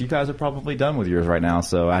podcast. You guys are probably done with yours right now,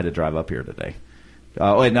 so I had to drive up here today.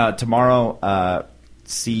 Tomorrow,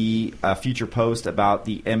 see a future post about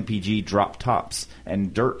the MPG drop tops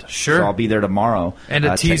and dirt. Sure. So I'll be there tomorrow. And a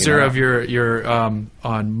checking teaser it out. of your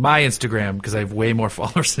on my Instagram because I have way more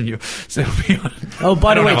followers than you. So it'll be on. Oh,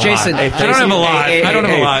 by the I way, don't have a Jason, lot. I don't have a lot. I don't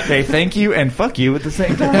have a lot. Hey, thank you and fuck you at the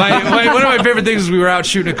same time. One of my favorite things is we were out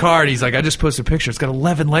shooting a car, and he's like, "I just posted a picture. It's got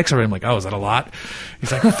 11 likes already." I'm like, "Oh, is that a lot?"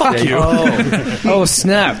 He's like, "Fuck you." Oh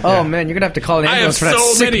snap! Oh man, you're gonna have to call an I have ambulance for that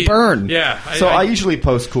so sick many. burn. Yeah. So I usually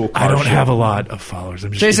post cool car I don't shit. have a lot of followers. cars.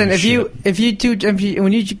 I'm just Jason, giving if shit. you do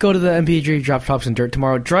when you go to the MP3 drop shops in Dirt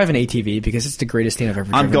tomorrow, drive an ATV because it's the greatest thing I've ever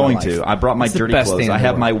driven. I'm going in my life. to. I brought my It's the dirty best clothes. thing in I the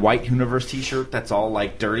have world. my white Hooniverse T-shirt that's all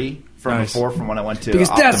like dirty from Nice. before, from when I went to Because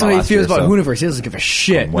that's Optima how he last feels year, about so- Hooniverse. He doesn't give a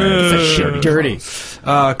shit. I'm wearing It's that shit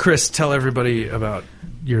dirty. Chris, tell everybody about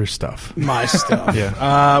your stuff. My stuff.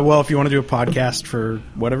 Yeah. Well, if you want to do a podcast for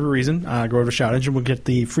whatever reason, go over to Shout Engine. We'll get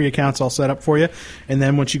the free accounts all set up for you, and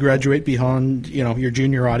then once you graduate beyond, your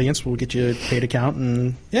junior audience, we'll get you a paid account,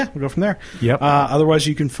 and we'll go from there. Yep. Otherwise,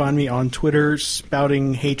 you can find me on Twitter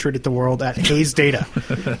spouting hatred at the world at Hayes Data.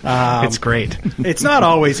 It's great. It's not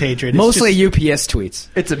always hatred. It's Mostly just- UPS tweets.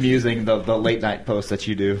 It's amusing the late night posts that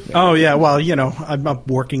you do. Oh yeah. Well, I'm up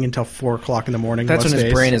working until 4:00 in the morning. That's most when his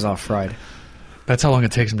days. brain is all fried. That's how long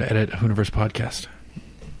it takes him to edit a Hooniverse podcast.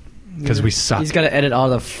 Because we suck. He's got to edit all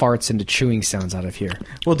the farts and the chewing sounds out of here.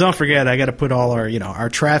 Well, don't forget, I got to put all our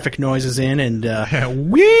traffic noises in, and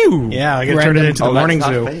Woo! yeah, I got to turn it into the morning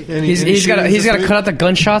zoo. Any He's got shootings to this cut out the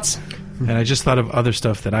gunshots. And I just thought of other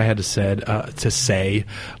stuff that I had to say,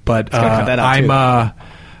 but gotta cut that out, too.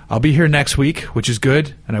 I'll be here next week, which is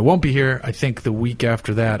good, and I won't be here. I think the week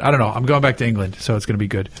after that. I don't know. I'm going back to England, so it's going to be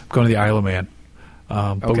good. I'm going to the Isle of Man.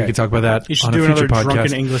 But we Okay. can talk about that You should on do a future another podcast.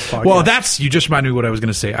 drunken English podcast. Well, you just reminded me what I was going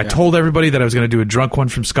to say. I told everybody that I was going to do a drunk one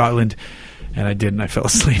from Scotland, and I didn't. I fell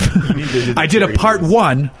asleep. I did a part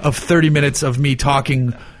 1 of 30 minutes of me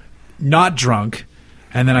talking not drunk,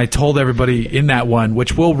 and then I told everybody in that one,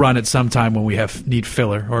 which we'll run at some time when we need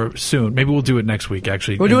filler, or soon. Maybe we'll do it next week,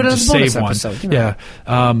 actually. We'll do and it as just a bonus save one. episode, you know.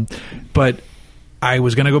 Yeah. But I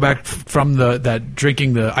was going to go back from that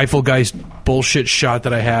drinking the Eiffelgeist bullshit shot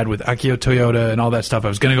that I had with Akio Toyota and all that stuff. I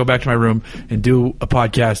was going to go back to my room and do a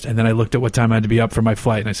podcast, and then I looked at what time I had to be up for my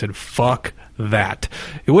flight, and I said, fuck that.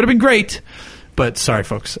 It would have been great, but sorry,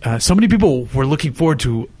 folks. So many people were looking forward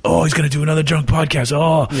to, he's going to do another drunk podcast.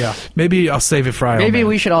 Oh, Yeah. Maybe I'll save it for Iron Maybe Man.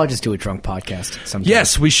 we should all just do a drunk podcast sometime.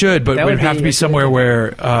 Yes, we should, but That we'd would have be to be a good somewhere idea.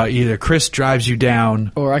 where either Chris drives you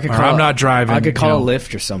down, Or I could or call I'm not driving. I could call you know. a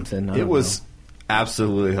Lyft or something. I It don't was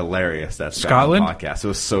absolutely hilarious, that Scotland? podcast. It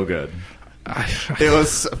was so good. It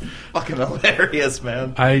was fucking hilarious,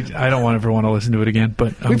 man. I don't ever want to listen to it again,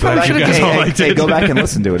 but I'm We glad probably you should've guys just- all Hey, liked hey, it. go back and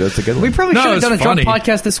listen to it. It's a good one. We probably No, should have it's done a drunk funny.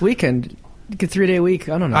 podcast this weekend. Like a 3-day week.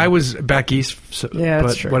 I don't know. I was back east, so, Yeah,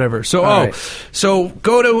 that's but true. whatever. So, All right. so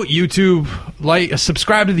go to YouTube,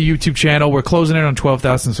 subscribe to the YouTube channel. We're closing in on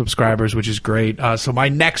 12,000 subscribers, which is great. So my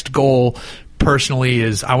next goal, personally,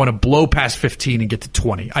 is I want to blow past 15 and get to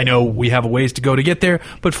 20. I know we have a ways to go to get there,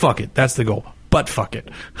 but fuck it, that's the goal. But fuck it,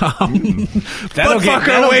 but fuck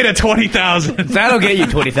our way to 20,000. That'll get you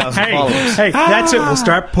 20,000 Hey, followers. hey, that's it. We'll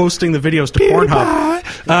start posting the videos to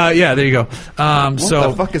Pornhub. Yeah, there you go. What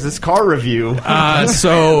the fuck is this car review?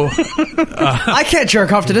 So I can't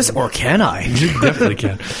jerk off to this, or can I? you definitely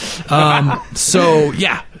can. So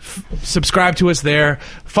yeah, subscribe to us there.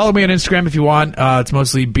 Follow me on Instagram if you want. It's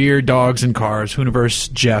mostly beer, dogs, and cars.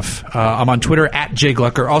 Hooniverse Jeff. I'm on Twitter at Jay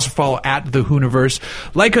Glucker. Also follow at the Hooniverse.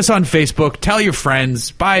 Like us on Facebook. Tell your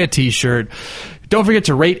friends. Buy a T-shirt. Don't forget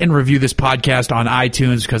to rate and review this podcast on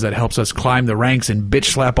iTunes because that helps us climb the ranks and bitch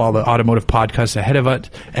slap all the automotive podcasts ahead of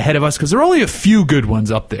us because there are only a few good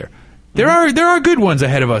ones up there. There are good ones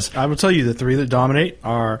ahead of us. I will tell you the 3 that dominate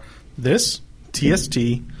are this, TST,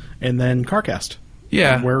 and then CarCast.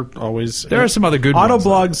 Yeah. We're always... There are some other good ones.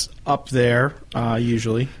 Autoblog's up there,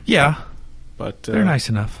 usually, Yeah. but... They're nice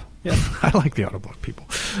enough. Yeah. I like the Autoblog people.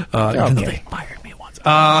 They're Even though okay. they fired me once.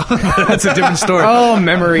 That's a different story. Oh,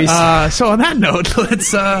 memories. So on that note,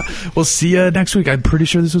 we'll see you next week. I'm pretty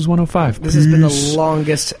sure this was 105. This has been Peace. the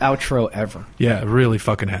longest outro ever. Yeah, it really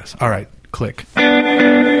fucking has. All right, click.